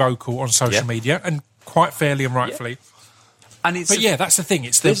very vocal on social media, and quite fairly and rightfully. And that's the thing.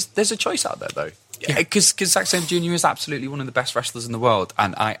 There's a choice out there though. Because Zack Sabre Jr. is absolutely one of the best wrestlers in the world,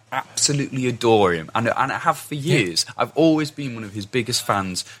 and I absolutely adore him, and I have for years. I've always been one of his biggest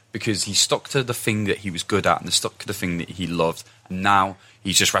fans, because he stuck to the thing that he was good at and stuck to the thing that he loved, and now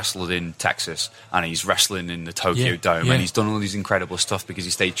he's just wrestled in Texas, and he's wrestling in the Tokyo Dome, and he's done all these incredible stuff because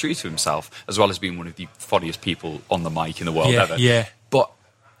he stayed true to himself, as well as being one of the funniest people on the mic in the world ever. Yeah. But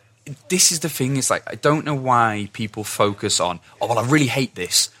this is the thing, it's like, I don't know why people focus on, I really hate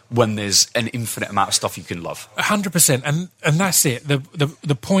this, when there's an infinite amount of stuff you can love. 100%, and that's it.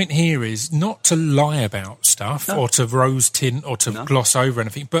 The point here is not to lie about stuff or to rose tint or to gloss over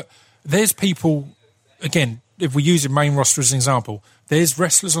anything, but there's people, again, if we use the main roster as an example, there's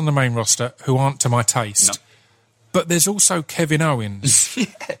wrestlers on the main roster who aren't to my taste. But there's also Kevin Owens,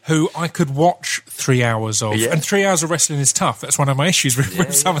 who I could watch 3 hours of. And 3 hours of wrestling is tough. That's one of my issues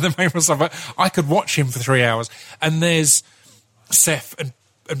with some of the main roster. But I could watch him for 3 hours. And there's Seth and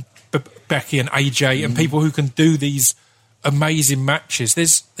Becky and AJ and people who can do these amazing matches.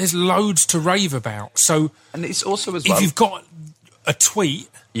 There's loads to rave about. So, and it's also as well, if you've got a tweet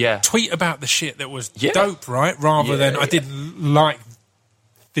about the shit that was dope, right? Rather than I didn't like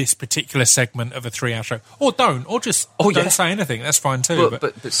this particular segment of a 3 hour show, or don't say anything. That's fine too.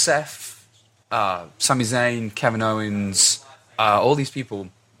 But Seth, Sami Zayn, Kevin Owens, all these people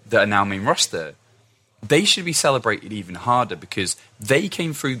that are now main roster, they should be celebrated even harder, because they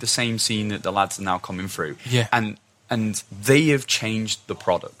came through the same scene that the lads are now coming through. Yeah. And and they have changed the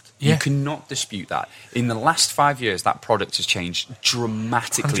product. Yeah. You cannot dispute that. In the last 5 years, that product has changed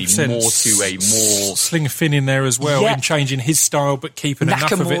dramatically 100%. more to a more... Sling a Finn in there as well, Yeah. in changing his style, but keeping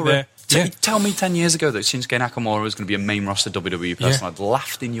enough of it there. Yeah. Tell me 10 years ago that Shinsuke Nakamura was going to be a main roster WWE person. Yeah. I'd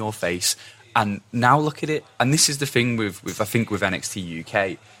laughed in your face. And now look at it. And this is the thing with I think with NXT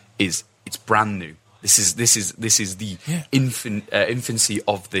UK is it's brand new. This is the infancy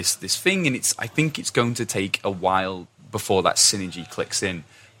of this thing, and I think it's going to take a while before that synergy clicks in.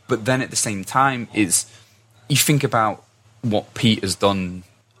 But then at the same time, is you think about what Pete has done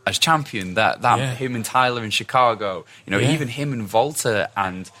as champion. That him and Tyler in Chicago, even him and Volta,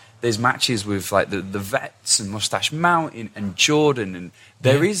 and there's matches with like the vets and Mustache Mountain and Jordan, and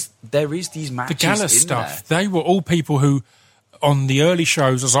there is these matches. The Gala in stuff. there. They were all people who, on the early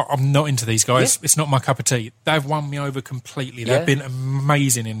shows, I was like, I'm not into these guys. Yeah. It's not my cup of tea. They've won me over completely. Yeah. They've been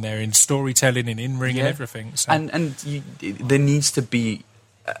amazing in there, in storytelling, in ring, and everything. So. And there needs to be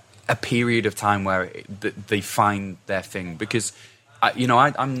a period of time where they find their thing, because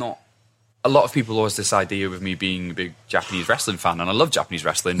I'm not. A lot of people always this idea of me being a big Japanese wrestling fan, and I love Japanese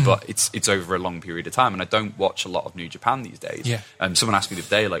wrestling, but it's over a long period of time, and I don't watch a lot of New Japan these days. Yeah. Someone asked me the other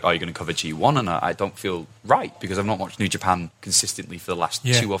day, like, are you going to cover G1? And I don't feel right, because I've not watched New Japan consistently for the last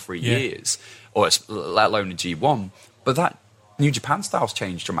 2 or 3 years, or let alone the G1. But that New Japan style's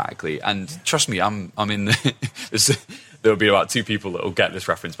changed dramatically, and trust me, I'm in the... There'll be about 2 people that will get this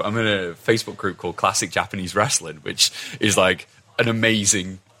reference, but I'm in a Facebook group called Classic Japanese Wrestling, which is like an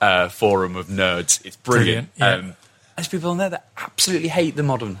amazing forum of nerds. It's brilliant. There's people on there that absolutely hate the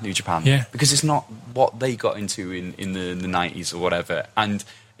modern New Japan because it's not what they got into in the 90s or whatever. And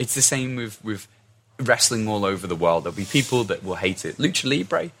it's the same with wrestling all over the world. There'll be people that will hate it. Lucha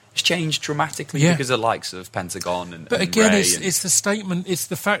Libre has changed dramatically because of the likes of Pentagon and But again, Ray it's the statement. It's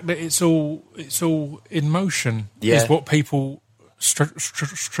the fact that it's all in motion. Yeah. Is what people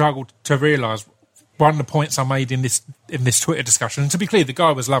struggle to realise. One of the points I made in this Twitter discussion, and to be clear, the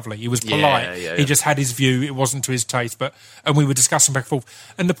guy was lovely. He was polite. He just had his view. It wasn't to his taste, and we were discussing back and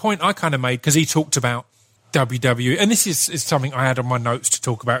forth. And the point I kind of made, because he talked about WWE, and this is something I had on my notes to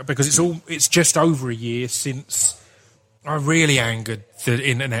talk about, because it's just over a year since I really angered the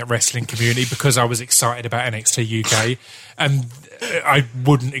internet wrestling community because I was excited about NXT UK, and I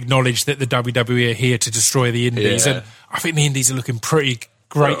wouldn't acknowledge that the WWE are here to destroy the indies, and I think the indies are looking pretty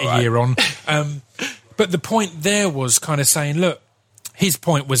great a year on. But the point there was kind of saying, look, his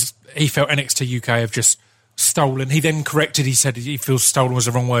point was he felt NXT UK have just stolen. He then corrected, he said he feels stolen was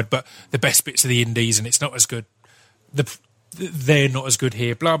the wrong word, but the best bits of the indies, and it's not as good. They're not as good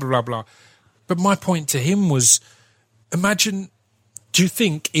here, blah, blah, blah, blah. But my point to him was, imagine, do you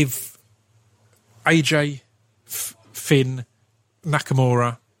think if AJ, Finn,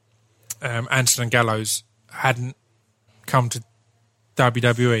 Nakamura, Anderson and Gallows hadn't come to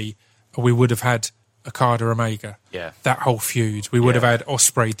WWE, we would have had Okada Omega. Yeah. That whole feud. We would have had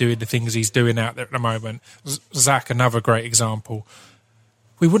Ospreay doing the things he's doing out there at the moment. Zack, another great example.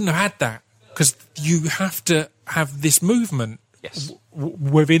 We wouldn't have had that, because you have to have this movement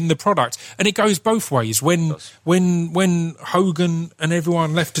within the product, and it goes both ways. When Hogan and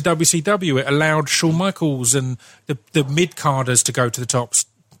everyone left to WCW, it allowed Shawn Michaels and the mid-carders to go to the tops.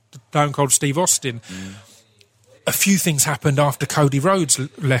 Stone Cold Steve Austin. A few things happened after Cody Rhodes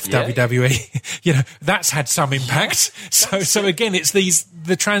left WWE. That's had some impact. So again, it's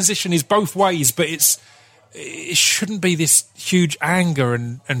the transition is both ways, but it shouldn't be this huge anger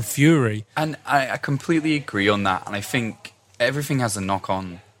and fury. And I completely agree on that. And I think everything has a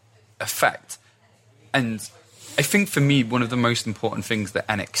knock-on effect. And I think for me, one of the most important things that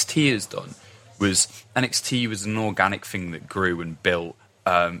NXT has done was NXT was an organic thing that grew and built.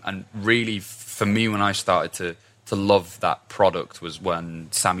 And really, for me, when I started to love that product was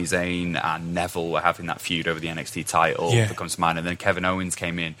when Sami Zayn and Neville were having that feud over the NXT title that comes to mind, and then Kevin Owens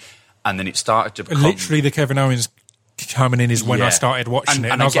came in, and then it started to become... Literally, the Kevin Owens coming in is when I started watching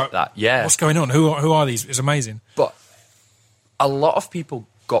it, and I was like, what's going on? Who are these? It's amazing. But a lot of people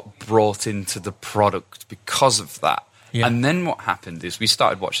got brought into the product because of that. Yeah. And then what happened is we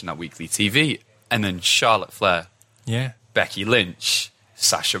started watching that weekly TV, and then Charlotte Flair, Becky Lynch,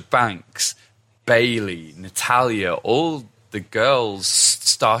 Sasha Banks, Bayley, Natalia, all the girls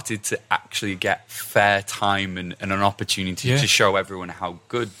started to actually get fair time and an opportunity to show everyone how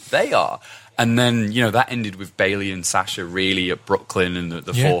good they are. And then, that ended with Bayley and Sasha really at Brooklyn and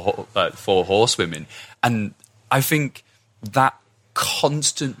the four horsewomen. And I think that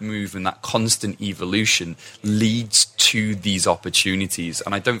constant move and that constant evolution leads to these opportunities.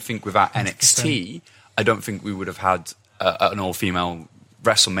 And I don't think without 100%. NXT, I don't think we would have had an all-female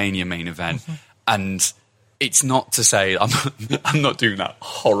WrestleMania main event. And it's not to say I'm not doing that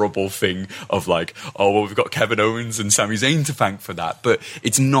horrible thing of like, oh, well, we've got Kevin Owens and Sami Zayn to thank for that. But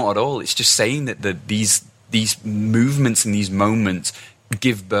it's not at all. It's just saying that these movements and these moments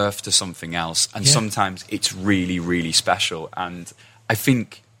give birth to something else. And sometimes it's really, really special. And I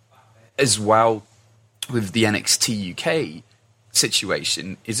think as well with the NXT UK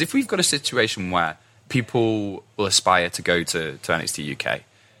situation is if we've got a situation where people will aspire to go to NXT UK,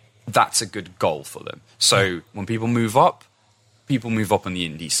 that's a good goal for them. So when people move up in the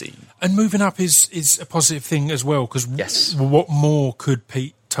indie scene. And moving up is a positive thing as well, because what more could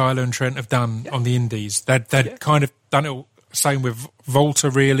Pete, Tyler and Trent have done on the indies? They'd kind of done it all, same with Volta,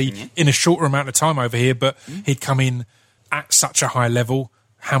 really, in a shorter amount of time over here, but he'd come in at such a high level.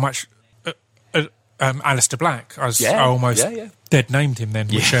 How much... Alistair Black, I almost dead named him then,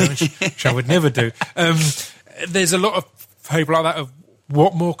 which I would never do. There's a lot of people like that of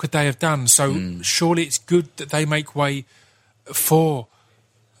what more could they have done? So surely it's good that they make way for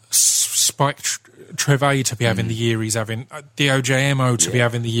Spike Trevay to be having the year he's having, the OJMO to be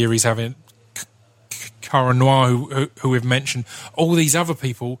having the year he's having, Cara Noir, who we've mentioned, all these other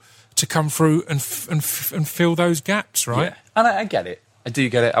people to come through and fill those gaps, right? Yeah. And I get it. I do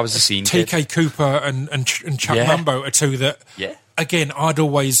get it. I was a scene kid. TK Cooper and Chuck Mumbo are two that, again, I'd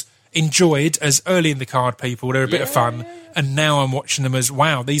always enjoyed as early in the card people. They're a bit of fun. And now I'm watching them as,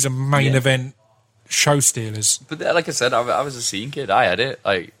 wow, these are main event show stealers. But like I said, I was a scene kid. I had it.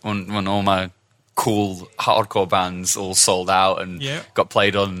 Like when all my cool hardcore bands all sold out and got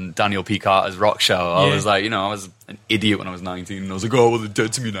played on Daniel P. Carter's rock show. I was like, I was an idiot when I was 19 and I was like, oh, well, they're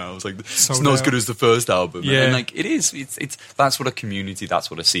dead to me now. I was like, it's not as good as the first album. Yeah. And like, it is. It's that's what a community, that's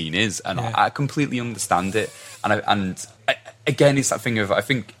what a scene is. And I completely understand it. And again, it's that thing of, I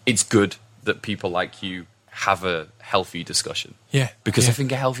think it's good that people like you have a healthy discussion. Yeah. Because I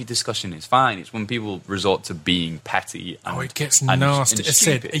think a healthy discussion is fine. It's when people resort to being petty. And, it gets nasty. I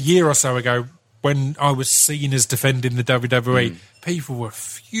said a year or so ago, when I was seen as defending the WWE, people were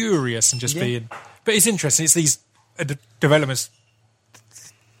furious and just being... But it's interesting. It's these developments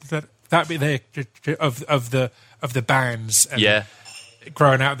that bit there of the bands and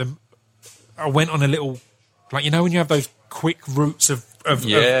growing out of them. I went on a little... Like, when you have those quick routes of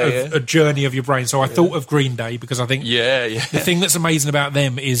a journey of your brain. So I thought of Green Day because I think the thing that's amazing about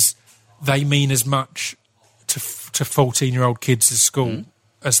them is they mean as much to 14-year-old kids at school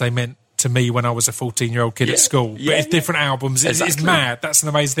as they meant to me when I was a 14-year-old kid at school. But it's different albums. It's mad. That's an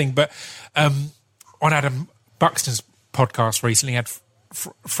amazing thing. But on Adam Buxton's podcast recently, he had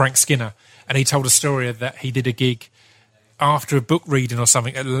Frank Skinner, and he told a story that he did a gig after a book reading or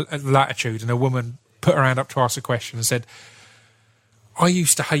something at Latitude, and a woman put her hand up to ask a question and said, I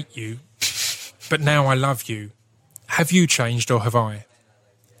used to hate you, but now I love you. Have you changed or have I?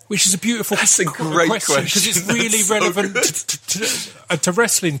 Which is a beautiful question. That's a great question. Because it's really relevant to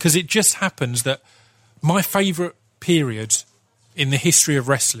wrestling, because it just happens that my favourite period in the history of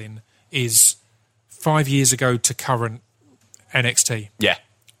wrestling is 5 years ago to current NXT. Yeah.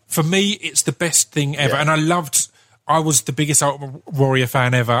 For me, it's the best thing ever. And I was the biggest Ultimate Warrior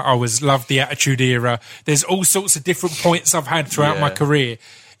fan ever. I loved the Attitude Era. There's all sorts of different points I've had throughout my career.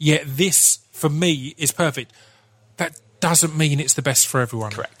 Yet this, for me, is perfect. That doesn't mean it's the best for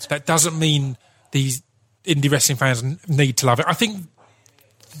everyone. Correct. That doesn't mean these indie wrestling fans need to love it. I think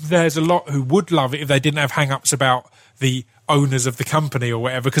there's a lot who would love it if they didn't have hang-ups about the owners of the company or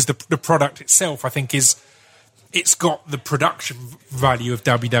whatever, because the product itself, I think, it's got the production value of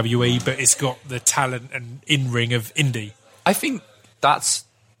WWE, but it's got the talent and in-ring of indie. I think that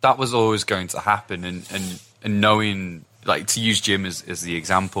was always going to happen, and knowing, like, to use Jim as the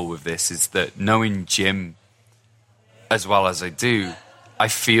example with this, is that knowing Jim as well as I do, I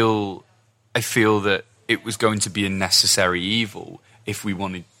feel that it was going to be a necessary evil if we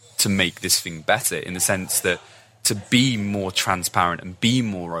wanted to make this thing better, in the sense that to be more transparent and be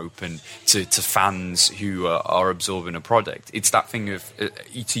more open to fans who are absorbing a product. It's that thing of,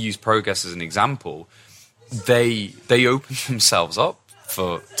 to use Progress as an example, they open themselves up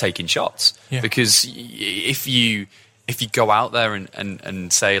for taking shots. Yeah. Because if you go out there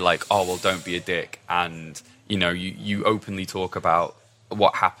and say, like, oh, well, don't be a dick, and you openly talk about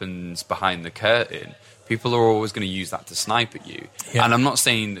what happens behind the curtain, people are always going to use that to snipe at you. Yeah. And I'm not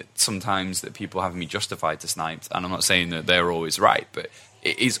saying that sometimes that people have me justified to snipe, and I'm not saying that they're always right, but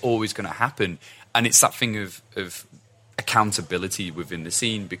it is always going to happen. And it's that thing of accountability within the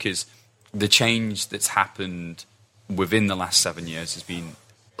scene, because the change that's happened within the last 7 years has been,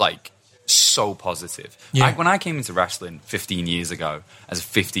 like, so positive. Yeah. Like when I came into wrestling 15 years ago as a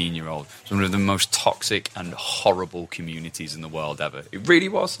 15-year-old, it was one of the most toxic and horrible communities in the world ever. It really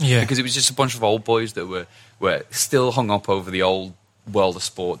was. Yeah. Because it was just a bunch of old boys that were still hung up over the old World of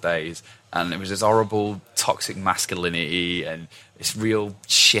Sport days, and it was this horrible toxic masculinity and this real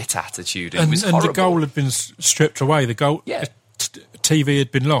shit attitude. It was horrible. The goal had been stripped away. The goal, Yeah. TV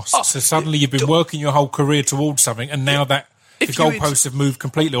had been lost. So suddenly you've been working your whole career towards something, and now that the goalposts have moved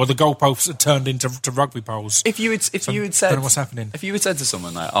completely, or the goalposts have turned into rugby poles. If you had said, don't know what's happening. If you had said to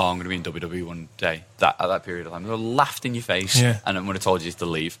someone like, "Oh, I'm going to be in WWE one day," at that period of time, they would have laughed in your face, Yeah. and I would have told you to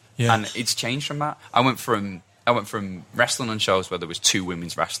leave. Yeah. And it's changed from that. I went from wrestling on shows where there was 2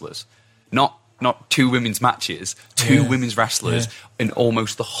 women's wrestlers, not 2 women's matches, 2 women's wrestlers in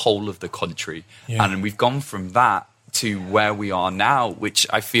almost the whole of the country, and we've gone from that to where we are now, which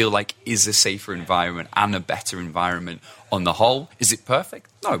I feel like is a safer environment and a better environment on the whole. Is it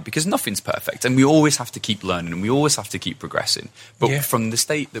perfect? No, because nothing's perfect. And we always have to keep learning and we always have to keep progressing. But from the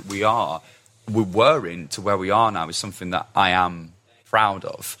state that we were in to where we are now is something that I am proud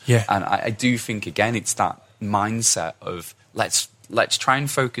of. Yeah. And I do think, again, it's that mindset of let's try and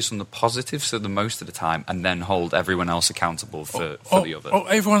focus on the positive so the most of the time and then hold everyone else accountable for the other.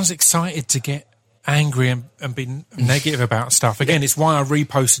 Everyone's excited to get angry and be negative about stuff. Again, it's why I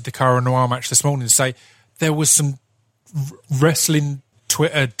reposted the Cara Noir match this morning to say there was some wrestling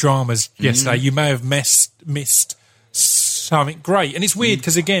Twitter dramas yesterday. You may have missed something great. And it's weird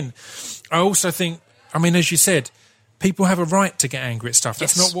because, again, I also think, I mean, as you said, people have a right to get angry at stuff.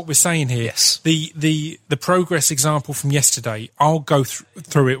 That's not what we're saying here. Yes. The Progress example from yesterday, I'll go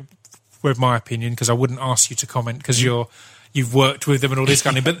through it with my opinion because I wouldn't ask you to comment because you've worked with them and all this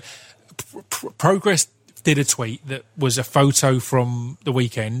kind of thing. But Progress did a tweet that was a photo from the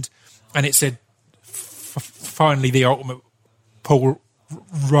weekend, and it said, "Finally, the ultimate Paul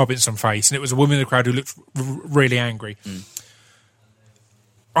Robinson face," and it was a woman in the crowd who looked really angry.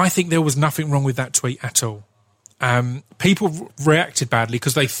 I think there was nothing wrong with that tweet at all. People reacted badly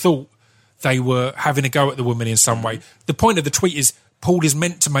because they thought they were having a go at the woman in some way. The point of the tweet is Paul is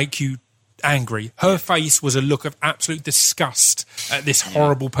meant to make you angry. Her face was a look of absolute disgust at this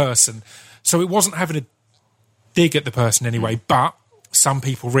horrible person. So it wasn't having a dig at the person anyway, but some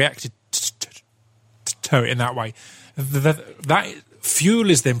people reacted to it in that way. That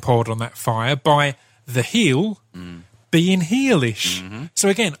fuel is then poured on that fire by the heel being heelish. So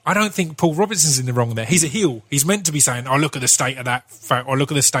again, I don't think Paul Robinson's in the wrong there. He's a heel. He's meant to be saying, "Oh, look at the state of that," or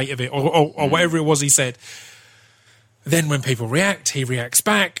 "Look at the state of it," or whatever it was he said. Then when people react, he reacts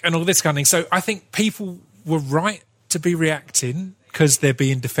back and all this kind of thing. So I think people were right to be reacting because they're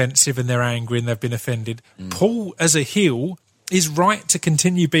being defensive and they're angry and they've been offended. Paul, as a heel, is right to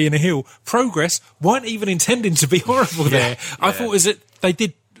continue being a heel. Progress weren't even intending to be horrible there. I thought that they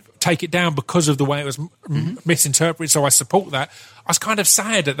did take it down because of the way it was misinterpreted, so I support that. I was kind of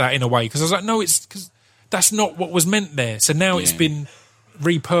sad at that in a way because I was like, no, it's because that's not what was meant there. So now it's been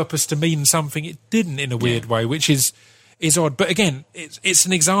repurposed to mean something it didn't in a weird way, which is odd. But again, it's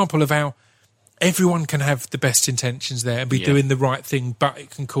an example of how everyone can have the best intentions there and be doing the right thing, but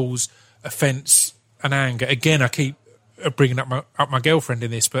it can cause offence and anger. Again, I keep bringing up my girlfriend in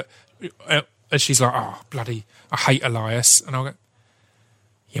this, but as she's like, "Oh, bloody, I hate Elias," and I'll go,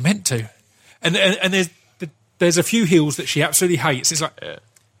 "You're meant to." And there's a few heels that she absolutely hates. It's like,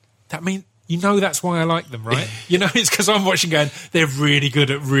 that means, you know, that's why I like them, right? You know, it's because I'm watching going, they're really good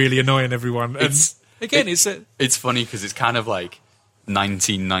at really annoying everyone. And it's funny because it's kind of like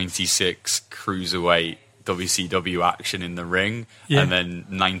 1996 cruiserweight WCW action in the ring, and then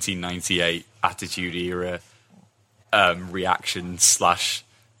 1998 Attitude Era reaction /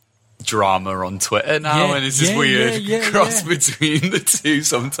 drama on Twitter now, and it's this weird cross between the two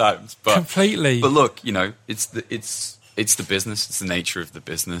sometimes. But completely. But look, you know, it's the business. It's the nature of the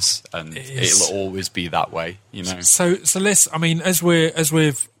business, and it'll always be that way. You know. So let's. I mean, as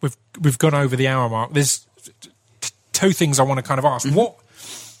we've gone over the hour mark. There's two things I want to kind of ask.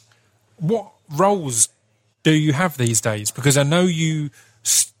 What roles do you have these days? Because I know you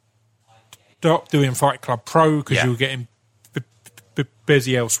stopped doing Fight Club Pro because you were getting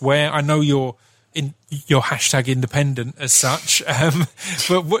busy elsewhere. I know you're hashtag independent as such.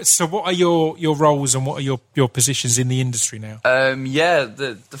 But what are your roles and what are your positions in the industry now?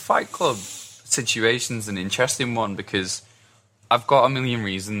 The Fight Club situation's an interesting one because I've got a million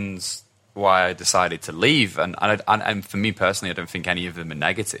reasons why I decided to leave, and for me personally, I don't think any of them are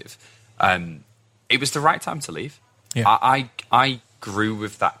negative. It was the right time to leave. Yeah. I grew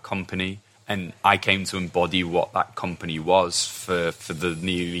with that company, and I came to embody what that company was for the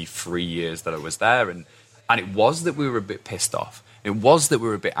nearly 3 years that I was there. And it was that we were a bit pissed off. It was that we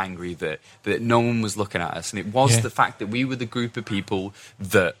were a bit angry that no one was looking at us, and it was Yeah. the fact that we were the group of people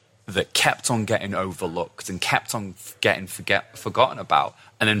that kept on getting overlooked and kept on getting forgotten about,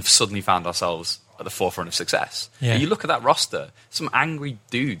 and then suddenly found ourselves at the forefront of success. Yeah. And you look at that roster, some angry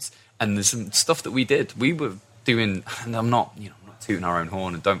dudes, and there's some stuff that we did. We were doing, and I'm not tooting our own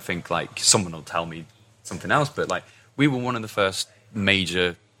horn, and don't think like someone will tell me something else, but like we were one of the first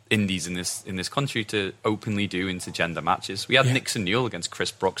major indies in this country to openly do intergender matches. We had Yeah. Nixon Newell against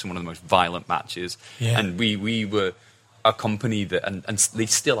Chris Brooks in one of the most violent matches, Yeah. and we were a company that, and they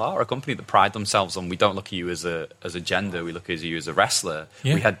still are a company that pride themselves on, we don't look at you as a gender, we look at you as a wrestler.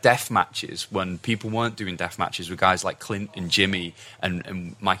 Yeah. We had death matches when people weren't doing death matches with guys like Clint and Jimmy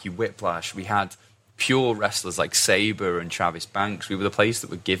and Mikey Whiplash. We had pure wrestlers like Sabre and Travis Banks. We were the place that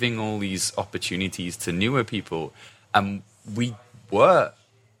were giving all these opportunities to newer people, and we were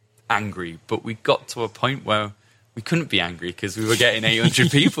angry, but we got to a point where we couldn't be angry because we were getting 800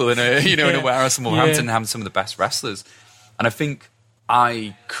 people in a warehouse in Wolverhampton, having some of the best wrestlers. And I think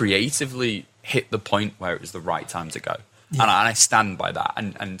I creatively hit the point where it was the right time to go. Yeah. And I stand by that.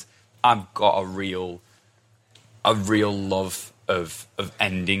 And I've got a real love of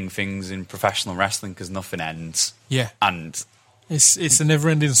ending things in professional wrestling because nothing ends. Yeah. And it's a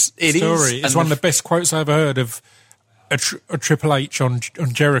never-ending story. Is. It's one of the best quotes I ever heard of a Triple H on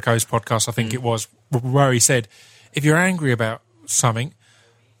Jericho's podcast, I think it was, where he said, if you're angry about something,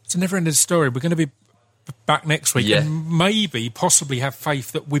 it's a never-ending story. We're going to be back next week and maybe, possibly have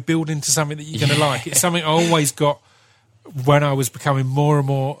faith that we build into something that you're going to like. It's something I always got when I was becoming more and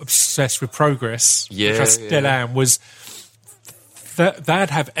more obsessed with progress, which I still am, was that they'd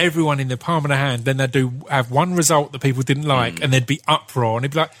have everyone in the palm of their hand, then they'd have one result that people didn't like, and there'd be uproar, and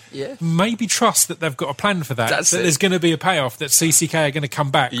it'd be like, maybe trust that they've got a plan for that. That there's going to be a payoff, that CCK are going to come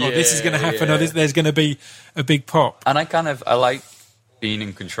back, or this is going to happen, or there's going to be a big pop. And I like being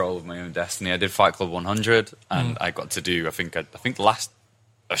in control of my own destiny. I did Fight Club 100, and I got to do, I think the last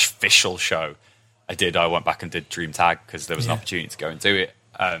official show I went back and did Dream Tag because there was an opportunity to go and do it.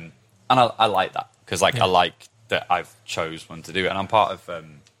 And I like that because I like that I've chose one to do it. And I'm part of, the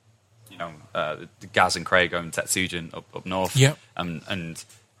Gaz and Craig own Tetsujin up north. Yep. And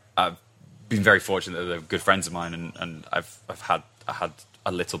I've been very fortunate that they're good friends of mine, and I had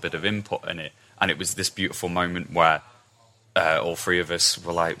a little bit of input in it. And it was this beautiful moment where all three of us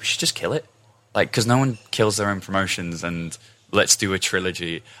were like, we should just kill it. Like, because no one kills their own promotions, and let's do a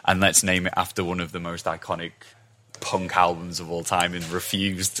trilogy, and let's name it after one of the most iconic punk albums of all time, and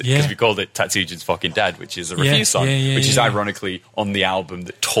Refused, because we called it Tetsujin's Fucking Dead, which is a Refused song, which is ironically on the album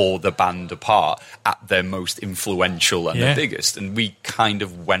that tore the band apart at their most influential and the biggest. And we kind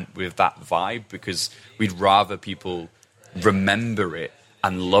of went with that vibe because we'd rather people remember it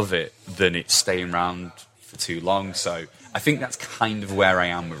and love it than it staying around for too long. So I think that's kind of where I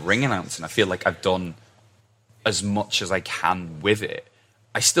am with ring announcing. I feel like I've done as much as I can with it.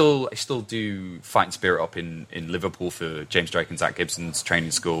 I still do Fight and Spirit up in Liverpool for James Drake and Zach Gibson's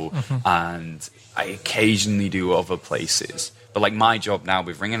training school, and I occasionally do other places. But like my job now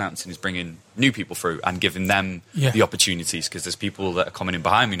with ring announcing is bringing new people through and giving them the opportunities, because there's people that are coming in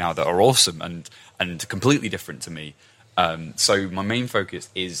behind me now that are awesome and completely different to me. So my main focus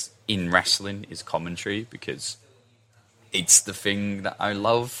is in wrestling, is commentary, because it's the thing that I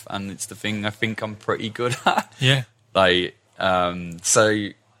love and it's the thing I think I'm pretty good at. Yeah. So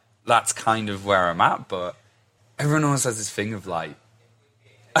that's kind of where I'm at, but everyone always has this thing of like,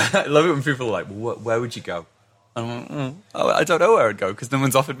 I love it when people are like, well, where would you go? And I'm like, I don't know where I'd go because no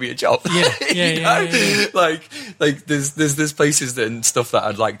one's offered me a job. Yeah. Like there's places and stuff that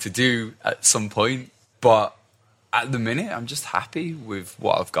I'd like to do at some point, but at the minute I'm just happy with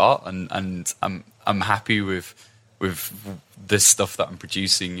what I've got, and I'm happy with this stuff that I'm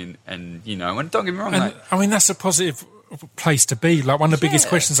producing, and you know, and don't get me wrong. And, I mean, that's a positive place to be. Like, one of the biggest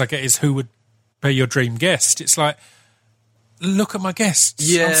questions I get is, who would be your dream guest? It's like, look at my guests.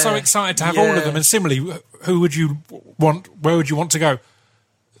 Yeah. I'm so excited to have all of them. And similarly, who would you want? Where would you want to go?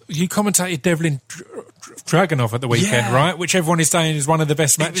 You commentated Devlin Dragunov at the weekend, right? Which everyone is saying is one of the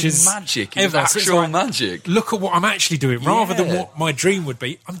best matches. It was magic. It was actual magic. Look at what I'm actually doing, rather than what my dream would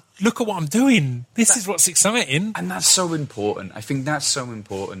be. Look at what I'm doing. This is what's exciting. And that's so important. I think that's so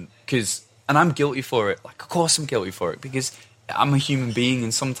important because, and I'm guilty for it. Like, of course I'm guilty for it because I'm a human being,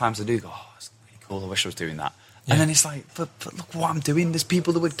 and sometimes I do go, oh, it's really cool. I wish I was doing that. Yeah. And then it's like, but look what I'm doing. There's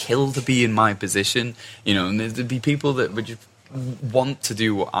people that would kill to be in my position, you know, and there'd be people that would just want to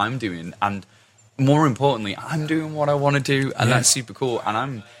do what I'm doing, and more importantly, I'm doing what I want to do, and that's super cool. And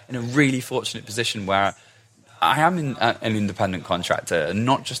I'm in a really fortunate position where I am an independent contractor, and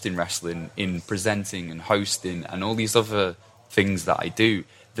not just in wrestling, in presenting and hosting and all these other things that I do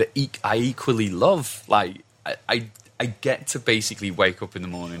that I equally love. Like, I get to basically wake up in the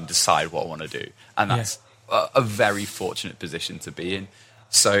morning and decide what I want to do. And that's a very fortunate position to be in.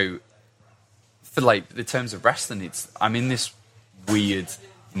 So, for like the terms of wrestling, I'm in this weird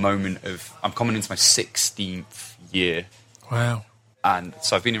moment of, I'm coming into my 16th year. Wow. And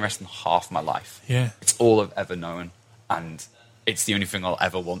so I've been in wrestling half my life. Yeah. It's all I've ever known. And it's the only thing I'll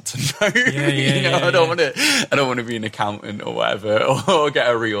ever want to know. Yeah, I don't want to be an accountant or whatever, or get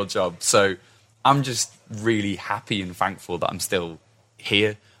a real job. So I'm just really happy and thankful that I'm still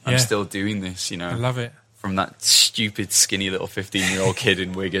here. I'm still doing this, I love it. From that stupid, skinny little 15-year-old kid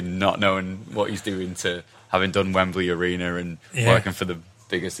in Wigan not knowing what he's doing to having done Wembley Arena and working for the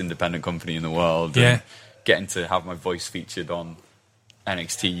biggest independent company in the world. And getting to have my voice featured on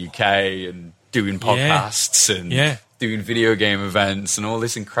NXT UK and doing podcasts and doing video game events and all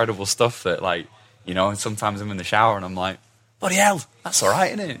this incredible stuff that, like, sometimes I'm in the shower and I'm like, bloody hell, that's all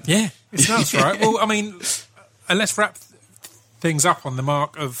right, isn't it? Yeah, it's nuts, right? Well, I mean, and let's wrap things up on the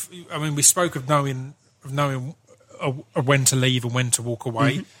mark of, I mean, we spoke of knowing when to leave and when to walk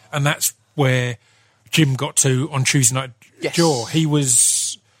away, and that's where Jim got to on Tuesday Night Jaw. He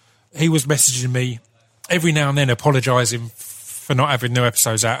was messaging me every now and then apologising for not having new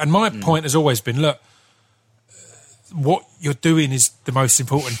episodes out, and my point has always been, look, what you're doing is the most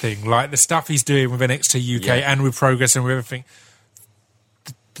important thing. Like the stuff he's doing with NXT UK and with Progress and with everything,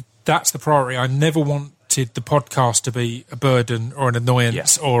 that's the priority. I never wanted the podcast to be a burden or an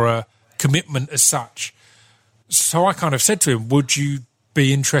annoyance or a commitment as such. So I kind of said to him, would you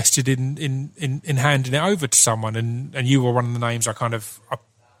be interested in handing it over to someone? And you were one of the names I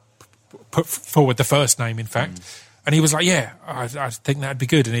put forward, the first name, in fact. And he was like, yeah, I think that'd be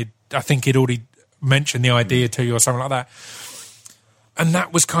good. And I think he'd already mentioned the idea to you or something like that. And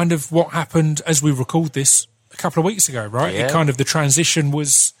that was kind of what happened as we recorded this a couple of weeks ago, right? Yeah. It kind of, the transition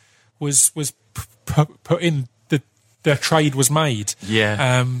was put in, the trade was made.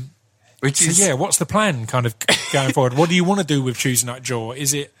 Yeah. What's the plan kind of going forward? What do you want to do with Tuesday Night Jaw?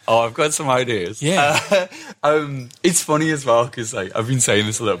 Is it... Oh, I've got some ideas. Yeah. It's funny as well, because like, I've been saying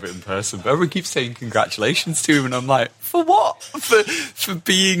this a little bit in person, but everyone keeps saying congratulations to him, and I'm like, for what? For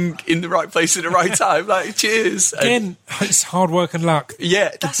being in the right place at the right time. Like, cheers. Again, it's hard work and luck.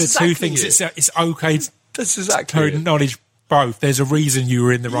 Yeah, that's the exactly two things. it. It's okay That's exactly to acknowledge both. There's a reason you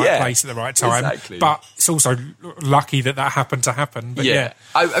were in the right place at the right time. Exactly. But it's also lucky that happened to happen. But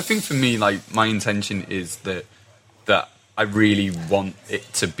I think for me, like, my intention is that I really want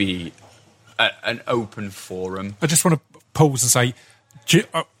it to be an open forum. I just want to pause and say,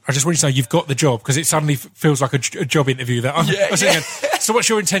 I just want you to know you've got the job, because it suddenly feels like a job interview. That I'm thinking, so what's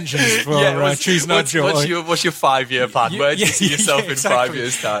your intentions for Tuesday Night Jaw? What's your 5-year plan? Where do you see yourself in 5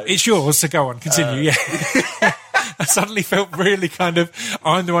 years' time? It's yours, so go on, continue. I suddenly felt really kind of,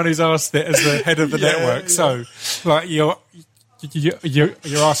 I'm the one who's asked it as the head of the network. So, like, you're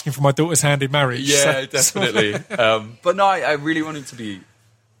asking for my daughter's hand in marriage. Yeah, definitely. But no, I really want it to be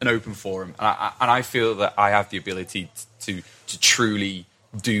an open forum, and I feel that I have the ability to truly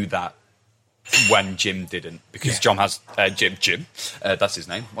do that when Jim didn't, because John has Jim. That's his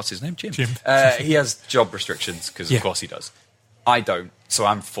name. What's his name? Jim. He has job restrictions because, of course, he does. I don't. So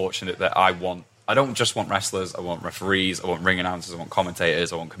I'm fortunate that I don't just want wrestlers, I want referees, I want ring announcers, I want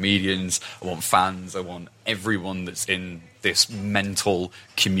commentators, I want comedians, I want fans, I want everyone that's in this mental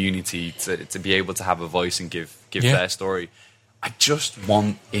community to be able to have a voice and give their story. I just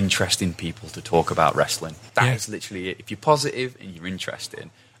want interesting people to talk about wrestling. That is literally it. If you're positive and you're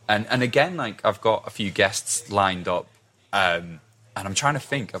interested. And again, like, I've got a few guests lined up, and I'm trying to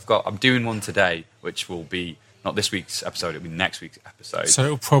think. I'm doing one today, which will be not this week's episode, it'll be next week's episode. So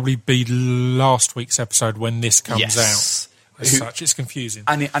it'll probably be last week's episode when this comes out. As such, it's confusing.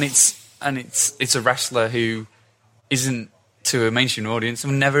 And it's a wrestler who isn't, to a mainstream audience,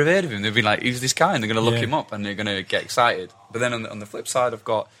 I've never heard of him. They'll be like, who's this guy? And they're going to look him up and they're going to get excited. But then on the flip side,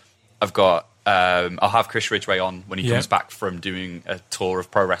 I'll have Chris Ridgway on when he comes back from doing a tour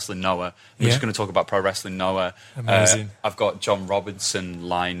of Pro Wrestling Noah. We're just going to talk about Pro Wrestling Noah. Amazing. I've got John Robinson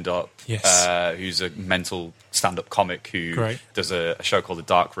lined up, who's a mental stand-up comic who does a show called The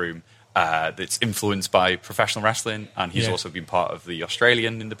Dark Room that's influenced by professional wrestling, and he's also been part of the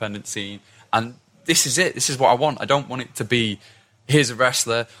Australian independent scene. And this is it. This is what I want. I don't want it to be, here's a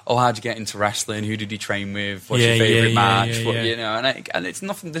wrestler. Oh, how'd you get into wrestling? Who did he train with? What's your favourite match? You know, and it's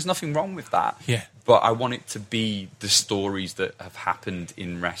nothing. There's nothing wrong with that. Yeah. But I want it to be the stories that have happened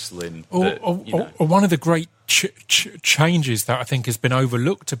in wrestling. Or one of the great changes that I think has been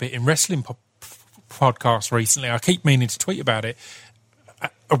overlooked a bit in wrestling podcasts recently. I keep meaning to tweet about it.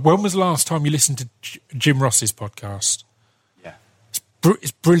 When was the last time you listened to Jim Ross's podcast?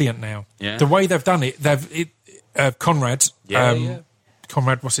 it's brilliant now. Yeah. The way they've done it, Conrad. Yeah.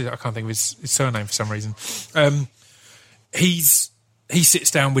 Conrad, what's his? I can't think of his surname for some reason. He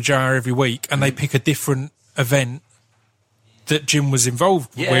sits down with JR every week, and they pick a different event that Jim was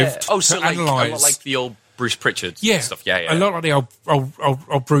involved with to analyse. A lot like the old Bruce Pritchard stuff. A lot like the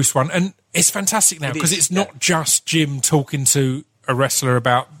old Bruce one. And it's fantastic now because it's not just Jim talking to a wrestler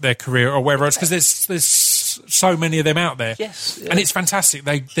about their career or whatever else, because there's so many of them out there. Yes. Yeah. And it's fantastic.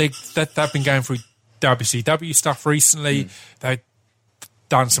 They've been going through WCW stuff recently. They've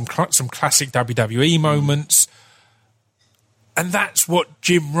done some classic WWE moments. And that's what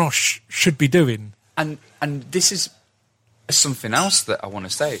Jim Ross should be doing. And this is something else that I want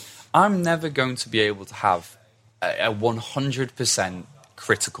to say. I'm never going to be able to have a 100%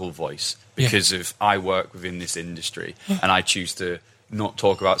 critical voice because of I work within this industry and I choose to not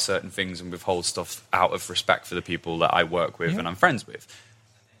talk about certain things and withhold stuff out of respect for the people that I work with and I'm friends with.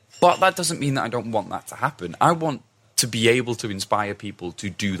 But that doesn't mean that I don't want that to happen. I want to be able to inspire people to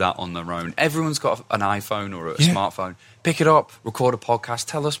do that on their own. Everyone's got an iPhone or a smartphone. Pick it up, record a podcast,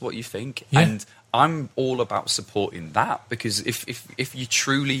 tell us what you think. Yeah. And I'm all about supporting that, because if you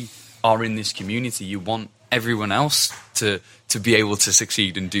truly are in this community, you want everyone else to be able to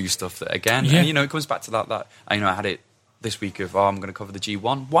succeed and do stuff that, again, and, you know, it comes back to that I had it this week of, I'm going to cover the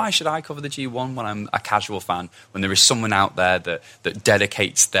G1. Why should I cover the G1 when I'm a casual fan, when there is someone out there that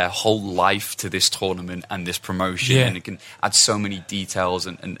dedicates their whole life to this tournament and this promotion, and it can add so many details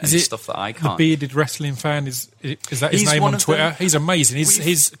and stuff that I can't. The bearded wrestling fan, is that his name on Twitter? He's amazing.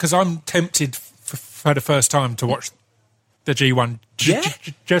 He's because I'm tempted for the first time to watch the G1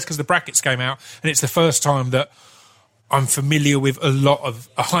 just because the brackets came out, and it's the first time that I'm familiar with a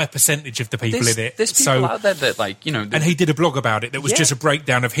high percentage of the people in it. There's people out there that, like, you know... And he did a blog about it that was just a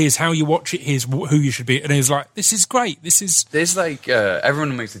breakdown of here's how you watch it, here's who you should be. And he was like, this is great, this is... There's like...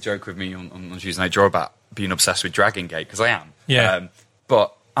 everyone makes a joke with me on Tuesday Night Draw about being obsessed with Dragon Gate, because I am. Yeah.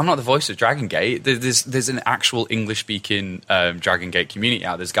 But I'm not the voice of Dragon Gate. There's an actual English-speaking Dragon Gate community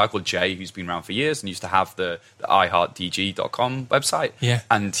out. There's a guy called Jay who's been around for years and used to have the iHeartDG.com website. Yeah.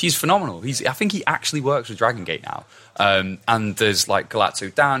 And he's phenomenal. I think he actually works with Dragon Gate now. And there's like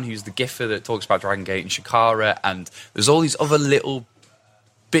Galazzo Dan, who's the giffer that talks about Dragon Gate and Shikara, and there's all these other little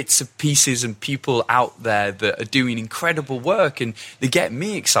bits and pieces and people out there that are doing incredible work, and they get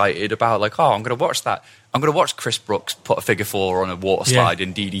me excited about, like, oh, I'm going to watch that. I'm going to watch Chris Brooks put a figure 4 on a water slide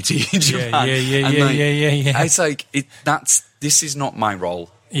in DDT in Japan. Yeah. It's like, this is not my role.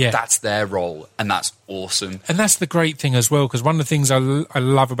 Yeah. That's their role, and that's awesome. And that's the great thing as well, because one of the things I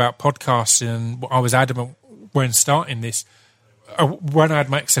love about podcasting, and I was adamant when starting this, when I had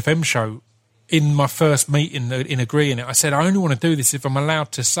my XFM show, in my first meeting in agreeing it, I said, I only want to do this if I'm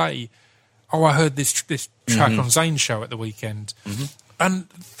allowed to say, oh, I heard this track on Zane's show at the weekend. Mm-hmm. And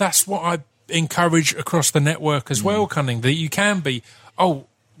that's what I encourage across the network as well, Cunning, that you can be, oh,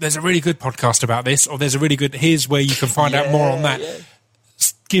 there's a really good podcast about this, or there's a really good, here's where you can find out more on that. Yeah.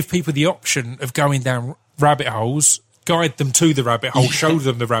 Give people the option of going down rabbit holes, guide them to the rabbit hole, show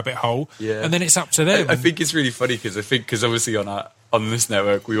them the rabbit hole, and then it's up to them. I think it's really funny because obviously on this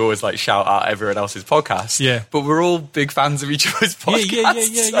network we always like shout out everyone else's podcast, but we're all big fans of each other's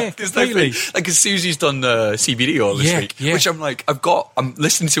podcasts. Yeah, completely. Like Susie's done CBD all this week, which I'm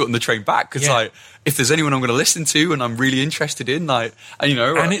listening to it on the train back, because like, if there's anyone I'm going to listen to and I'm really interested in, like, and, you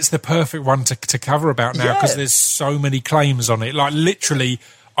know, and it's the perfect one to cover about now, because there's so many claims on it. Like, literally,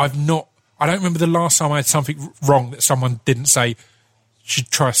 I don't remember the last time I had something wrong that someone didn't say, you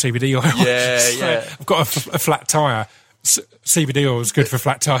should try CBD oil. Yeah. I've got a flat tyre. CBD oil is good for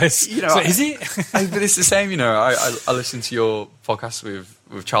flat tyres. You know, so is it? But it's the same, you know. I listened to your podcast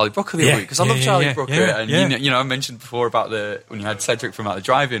with Charlie Brooker the other week, because I love Charlie Brooker. And, you know, I mentioned before about when you had Cedric from Out the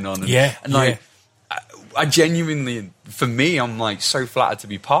Drive-In on. And I genuinely, for me, I'm like so flattered to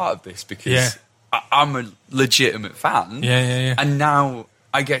be part of this, because I'm a legitimate fan. And now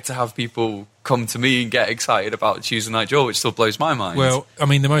I get to have people come to me and get excited about Tuesday Night Draw, which still blows my mind. Well, I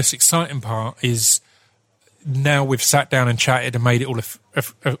mean, the most exciting part is now we've sat down and chatted and made it all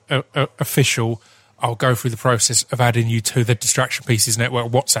official. I'll go through the process of adding you to the Distraction Pieces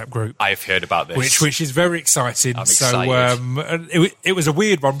Network WhatsApp group. I've heard about this. Which is very exciting. I'm excited. It was a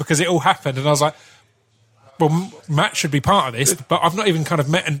weird one, because it all happened and I was like, well, Matt should be part of this, but I've not even kind of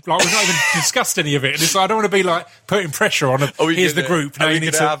met and like we've not even discussed any of it. And it's like, I don't want to be like putting pressure on them. Here's the group. Now you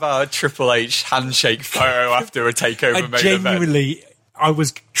need to have a Triple H handshake photo after a takeover main event. I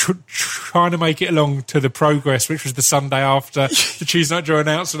was trying to make it along to the Progress, which was the Sunday after the Tuesday Night Draw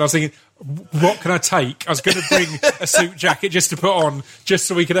announcement. I was thinking, what can I take? I was going to bring a suit jacket just to put on, just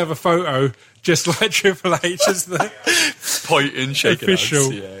so we could have a photo just like Triple H as the Pointing, shaking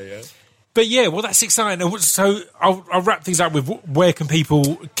official. hands. Yeah. But yeah, well, that's exciting. So I'll wrap things up with where can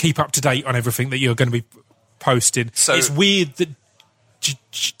people keep up to date on everything that you're going to be posting. So it's weird that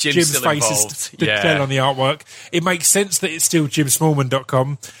Jim's face is still on the artwork. It makes sense that it's still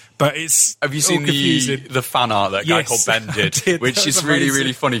jimsmallman.com, but it's Have you seen the fan art that guy called Ben did? Which is really,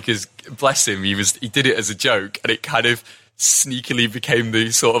 really funny because, bless him, he did it as a joke and it kind of sneakily became the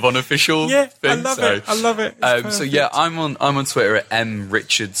sort of unofficial thing. I love it. So yeah, I'm on Twitter at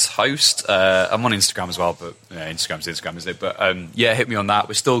mrichardshost. I'm on Instagram as well, but Instagram's Instagram, isn't it? But yeah, hit me on that.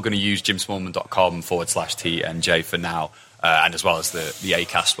 We're still going to use jimsmallman.com/TNJ for now. And as well as the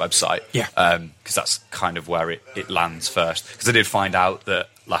Acast website. Yeah. Because that's kind of where it lands first. Because I did find out that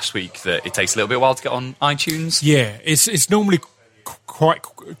last week that it takes a little bit while to get on iTunes. Yeah, it's normally quite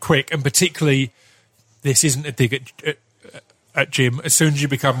quick, and particularly this isn't a dig at Jim. As soon as you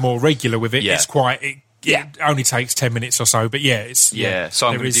become more regular with it, it's quite... It only takes 10 minutes or so, but so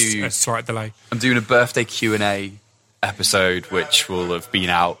I'm going to do a slight delay. I'm doing a birthday Q&A episode, which will have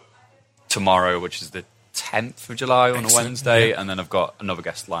been out tomorrow, which is the 10th of July on a Wednesday, and then I've got another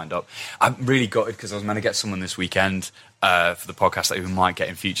guest lined up. I'm really gutted because I was meant to get someone this weekend for the podcast that we might get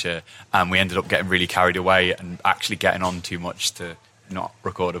in future, and we ended up getting really carried away and actually getting on too much to not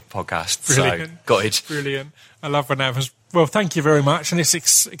record a podcast. Brilliant. So gutted. Brilliant. I love when that happens. Well, thank you very much, and it's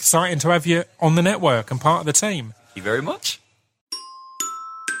exciting to have you on the network and part of the team. Thank you very much.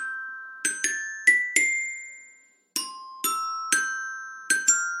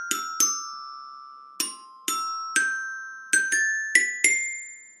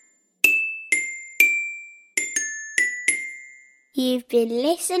 You've been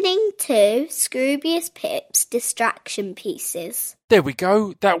listening to Scroobius Pip's Distraction Pieces. There we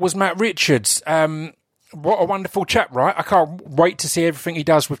go. That was Matt Richards. What a wonderful chap, right? I can't wait to see everything he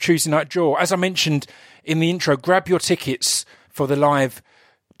does with Tuesday Night Jaw. As I mentioned in the intro, grab your tickets for the live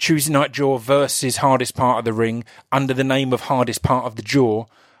Tuesday Night Jaw versus Hardest Part of the Ring under the name of Hardest Part of the Jaw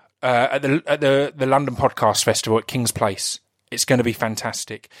at the London Podcast Festival at King's Place. It's going to be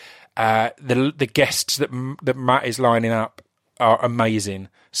fantastic. The guests that Matt is lining up are amazing.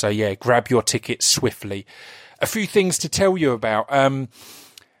 So yeah, grab your tickets swiftly. A few things to tell you about.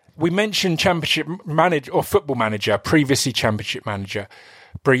 We mentioned Championship Manager or Football Manager, previously Championship Manager,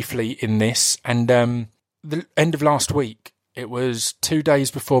 briefly in this. And the end of last week, it was 2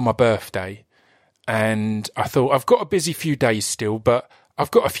 days before my birthday. And I thought, I've got a busy few days still, but I've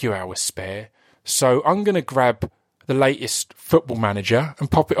got a few hours spare. So I'm going to grab the latest Football Manager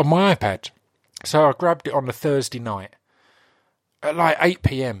and pop it on my iPad. So I grabbed it on the Thursday night at like 8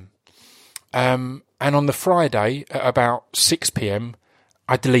 p.m. And on the Friday at about 6 p.m,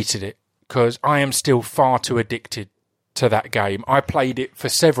 I deleted it because I am still far too addicted to that game. I played it for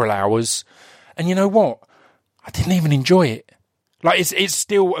several hours, and you know what? I didn't even enjoy it. Like, it's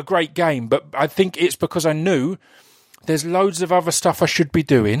still a great game, but I think it's because I knew there's loads of other stuff I should be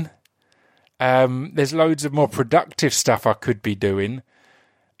doing. There's loads of more productive stuff I could be doing,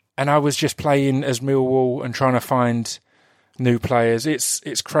 and I was just playing as Millwall and trying to find new players.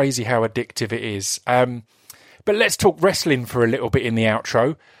 It's crazy how addictive it is. But let's talk wrestling for a little bit in the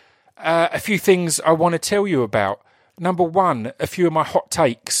outro. A few things I want to tell you about. Number one, a few of my hot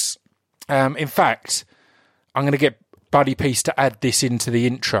takes. In fact, I'm going to get Buddy Peace to add this into the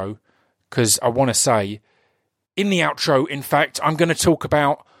intro because I want to say, in the outro, in fact, I'm going to talk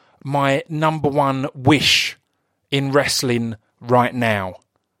about my number one wish in wrestling right now.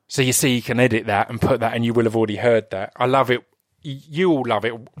 So you see, you can edit that and put that, and you will have already heard that. I love it. You all love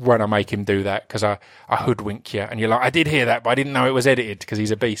it when I make him do that because I hoodwink you, and you're like, I did hear that, but I didn't know it was edited because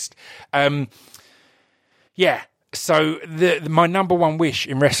he's a beast. Yeah. So my number one wish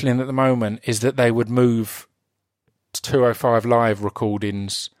in wrestling at the moment is that they would move 205 Live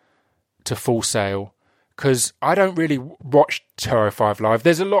recordings to Full Sail, because I don't really watch 205 Live.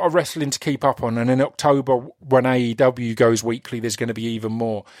 There's a lot of wrestling to keep up on, and in October when AEW goes weekly, there's going to be even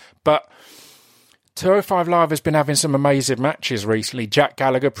more. But 205 Live has been having some amazing matches recently. Jack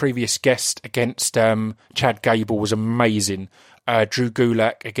Gallagher, previous guest, against Chad Gable was amazing. Drew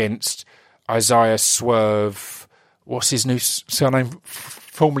Gulak against Isaiah Swerve. What's his new surname?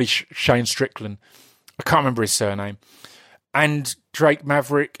 Formerly Shane Strickland. I can't remember his surname. And Drake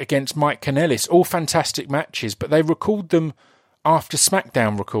Maverick against Mike Kanellis. All fantastic matches, but they record them after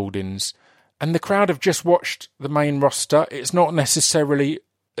SmackDown recordings. And the crowd have just watched the main roster. It's not necessarily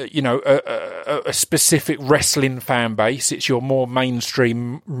a specific wrestling fan base. It's your more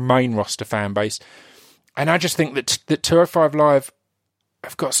mainstream main roster fan base. And I just think that 205 Live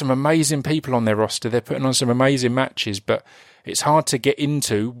have got some amazing people on their roster. They're putting on some amazing matches, but It's hard to get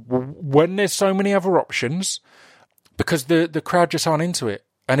into when there's so many other options because the crowd just aren't into it.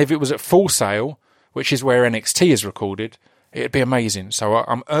 And if it was at Full Sail, which is where NXT is recorded, it'd be amazing. So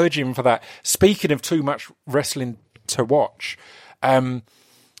I'm urging for that. Speaking of too much wrestling to watch, I'm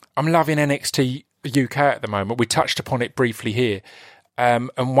loving NXT UK at the moment. We touched upon it briefly here. And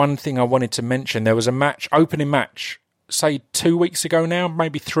one thing I wanted to mention, there was a opening match, say 2 weeks ago now,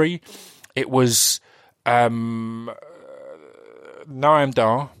 maybe 3. It was Noam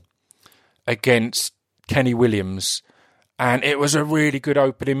Dar against Kenny Williams. And it was a really good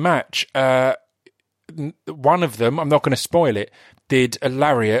opening match. One of them, I'm not going to spoil it, did a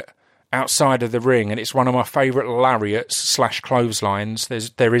lariat outside of the ring, and it's one of my favourite lariats / clotheslines.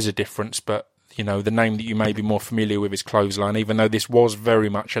 There is a difference, but you know the name that you may be more familiar with is clothesline, even though this was very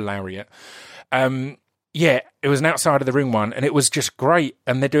much a lariat. Yeah, it was an outside of the ring one, and it was just great.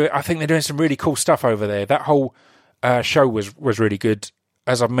 And I think they're doing some really cool stuff over there. That whole show was really good.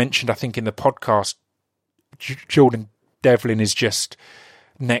 As I've mentioned, I think in the podcast, Jordan Devlin is just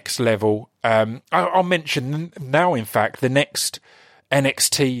next level. I'll mention now, in fact, the next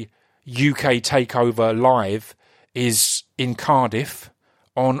NXT UK Takeover Live is in Cardiff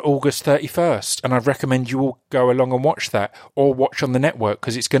on August 31st, and I'd recommend you all go along and watch that, or watch on the network,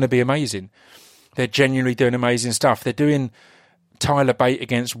 because it's going to be amazing. They're genuinely doing amazing stuff. They're doing Tyler Bate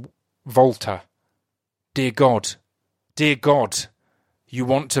against Volta. Dear God, you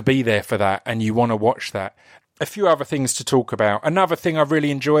want to be there for that, and you want to watch that. A few other things to talk about. Another thing I've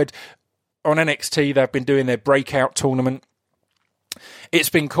really enjoyed on NXT, they've been doing their breakout tournament. It's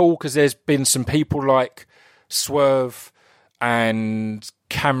been cool because there's been some people like Swerve and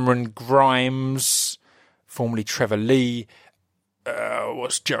Cameron Grimes, formerly Trevor Lee.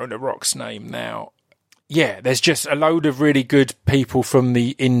 What's Jonah Rock's name now? Yeah, there's just a load of really good people from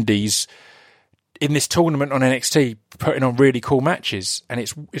the indies in this tournament on NXT putting on really cool matches, and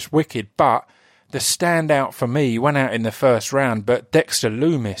it's wicked. But the standout for me went out in the first round, but Dexter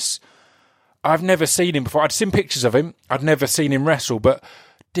Lumis. I've never seen him before. I'd seen pictures of him. I'd never seen him wrestle, but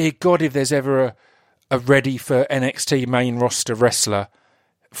dear God, if there's ever a ready for NXT main roster wrestler,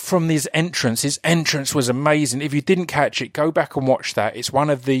 from his entrance was amazing. If you didn't catch it, go back and watch that. It's one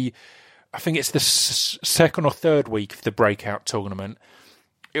of the, I think it's the second or third week of the breakout tournament.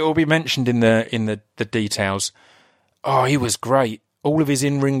 It will be mentioned in the details. Oh, he was great. All of his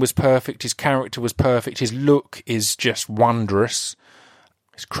in-ring was perfect. His character was perfect. His look is just wondrous.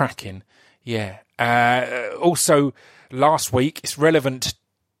 It's cracking. Yeah. Also, last week, it's relevant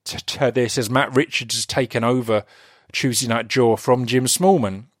to this as Matt Richards has taken over Tuesday Night Jaw from Jim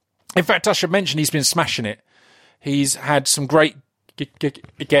Smallman. In fact, I should mention he's been smashing it. He's had some great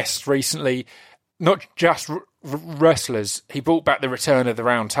guests recently, not just wrestlers. He brought back the return of the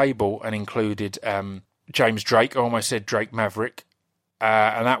Round Table and included James Drake. I almost said Drake Maverick.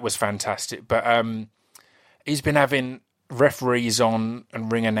 And that was fantastic. But he's been having referees on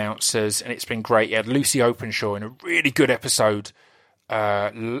and ring announcers, and it's been great. He had Lucy Openshaw in a really good episode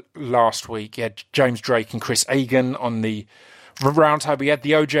last week. He had James Drake and Chris Agan on the round table. He had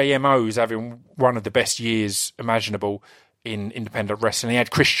the OJMOs having one of the best years imaginable in independent wrestling. He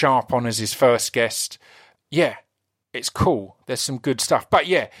had Chris Sharp on as his first guest. Yeah, it's cool. There's some good stuff. But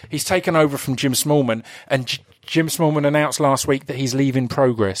yeah, he's taken over from Jim Smallman, and Jim Smallman announced last week that he's leaving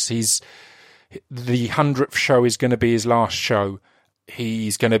Progress. The 100th show is going to be his last show.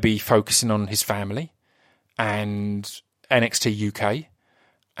 He's going to be focusing on his family and NXT UK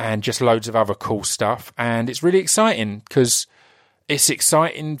and just loads of other cool stuff. And it's really exciting because it's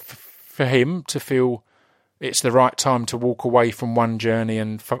exciting for him to feel it's the right time to walk away from one journey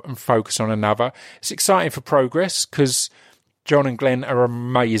and focus on another. It's exciting for Progress because John and Glenn are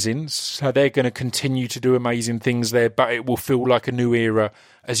amazing, so they're going to continue to do amazing things there, but it will feel like a new era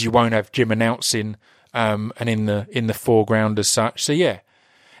as you won't have Jim announcing and in the foreground as such. So yeah,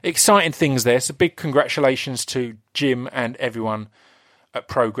 exciting things there. So big congratulations to Jim and everyone at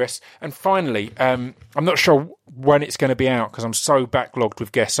Progress. And finally, I'm not sure when it's going to be out because I'm so backlogged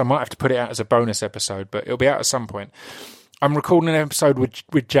with guests. I might have to put it out as a bonus episode, but it'll be out at some point. I'm recording an episode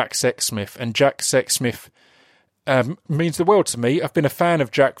with Jack Sexsmith, and Jack Sexsmith means the world to me. I've been a fan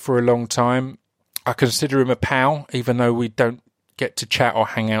of Jack for a long time. I consider him a pal, even though we don't get to chat or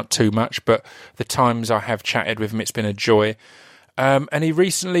hang out too much, but the times I have chatted with him, it's been a joy. And he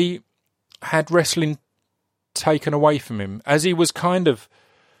recently had wrestling taken away from him, as he was kind of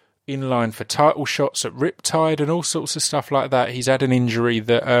in line for title shots at Riptide and all sorts of stuff like that. He's had an injury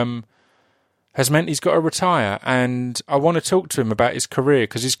that has meant he's got to retire, and I want to talk to him about his career,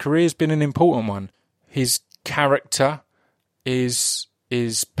 because his career's been an important one. His character is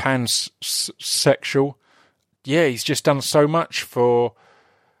pansexual, he's just done so much for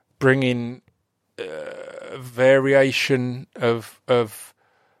bringing variation of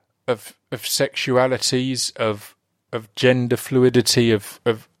sexualities, of gender fluidity,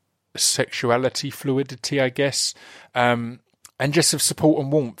 of sexuality fluidity, I guess, and just of support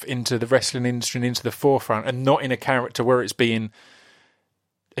and warmth into the wrestling industry and into the forefront, and not in a character where it's being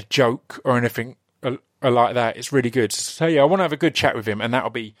a joke or anything like that. It's really good. So yeah, I want to have a good chat with him, and that'll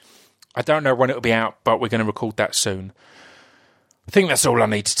be, I don't know when it'll be out, but we're going to record that soon. I think that's all I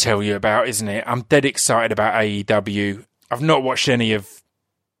need to tell you about, isn't it? I'm dead excited about AEW. I've not watched any of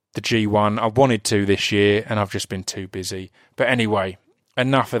the G1. I wanted to this year, and I've just been too busy. But anyway,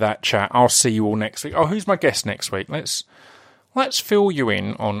 enough of that chat. I'll see you all next week. Oh, who's my guest next week? Let's fill you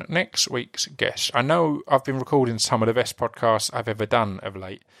in on next week's guest. I know I've been recording some of the best podcasts I've ever done of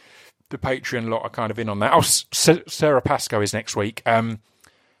late. The Patreon lot are kind of in on that. Oh, Sarah Pascoe is next week.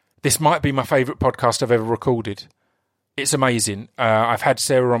 This might be my favourite podcast I've ever recorded. It's amazing. I've had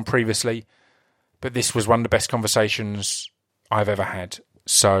Sarah on previously, but this was one of the best conversations I've ever had.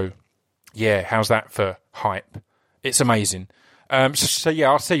 So, yeah, how's that for hype? It's amazing. So yeah,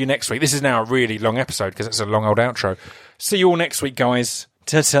 I'll see you next week. This is now a really long episode because it's a long old outro. See you all next week, guys.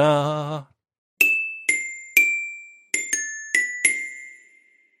 Ta-ta!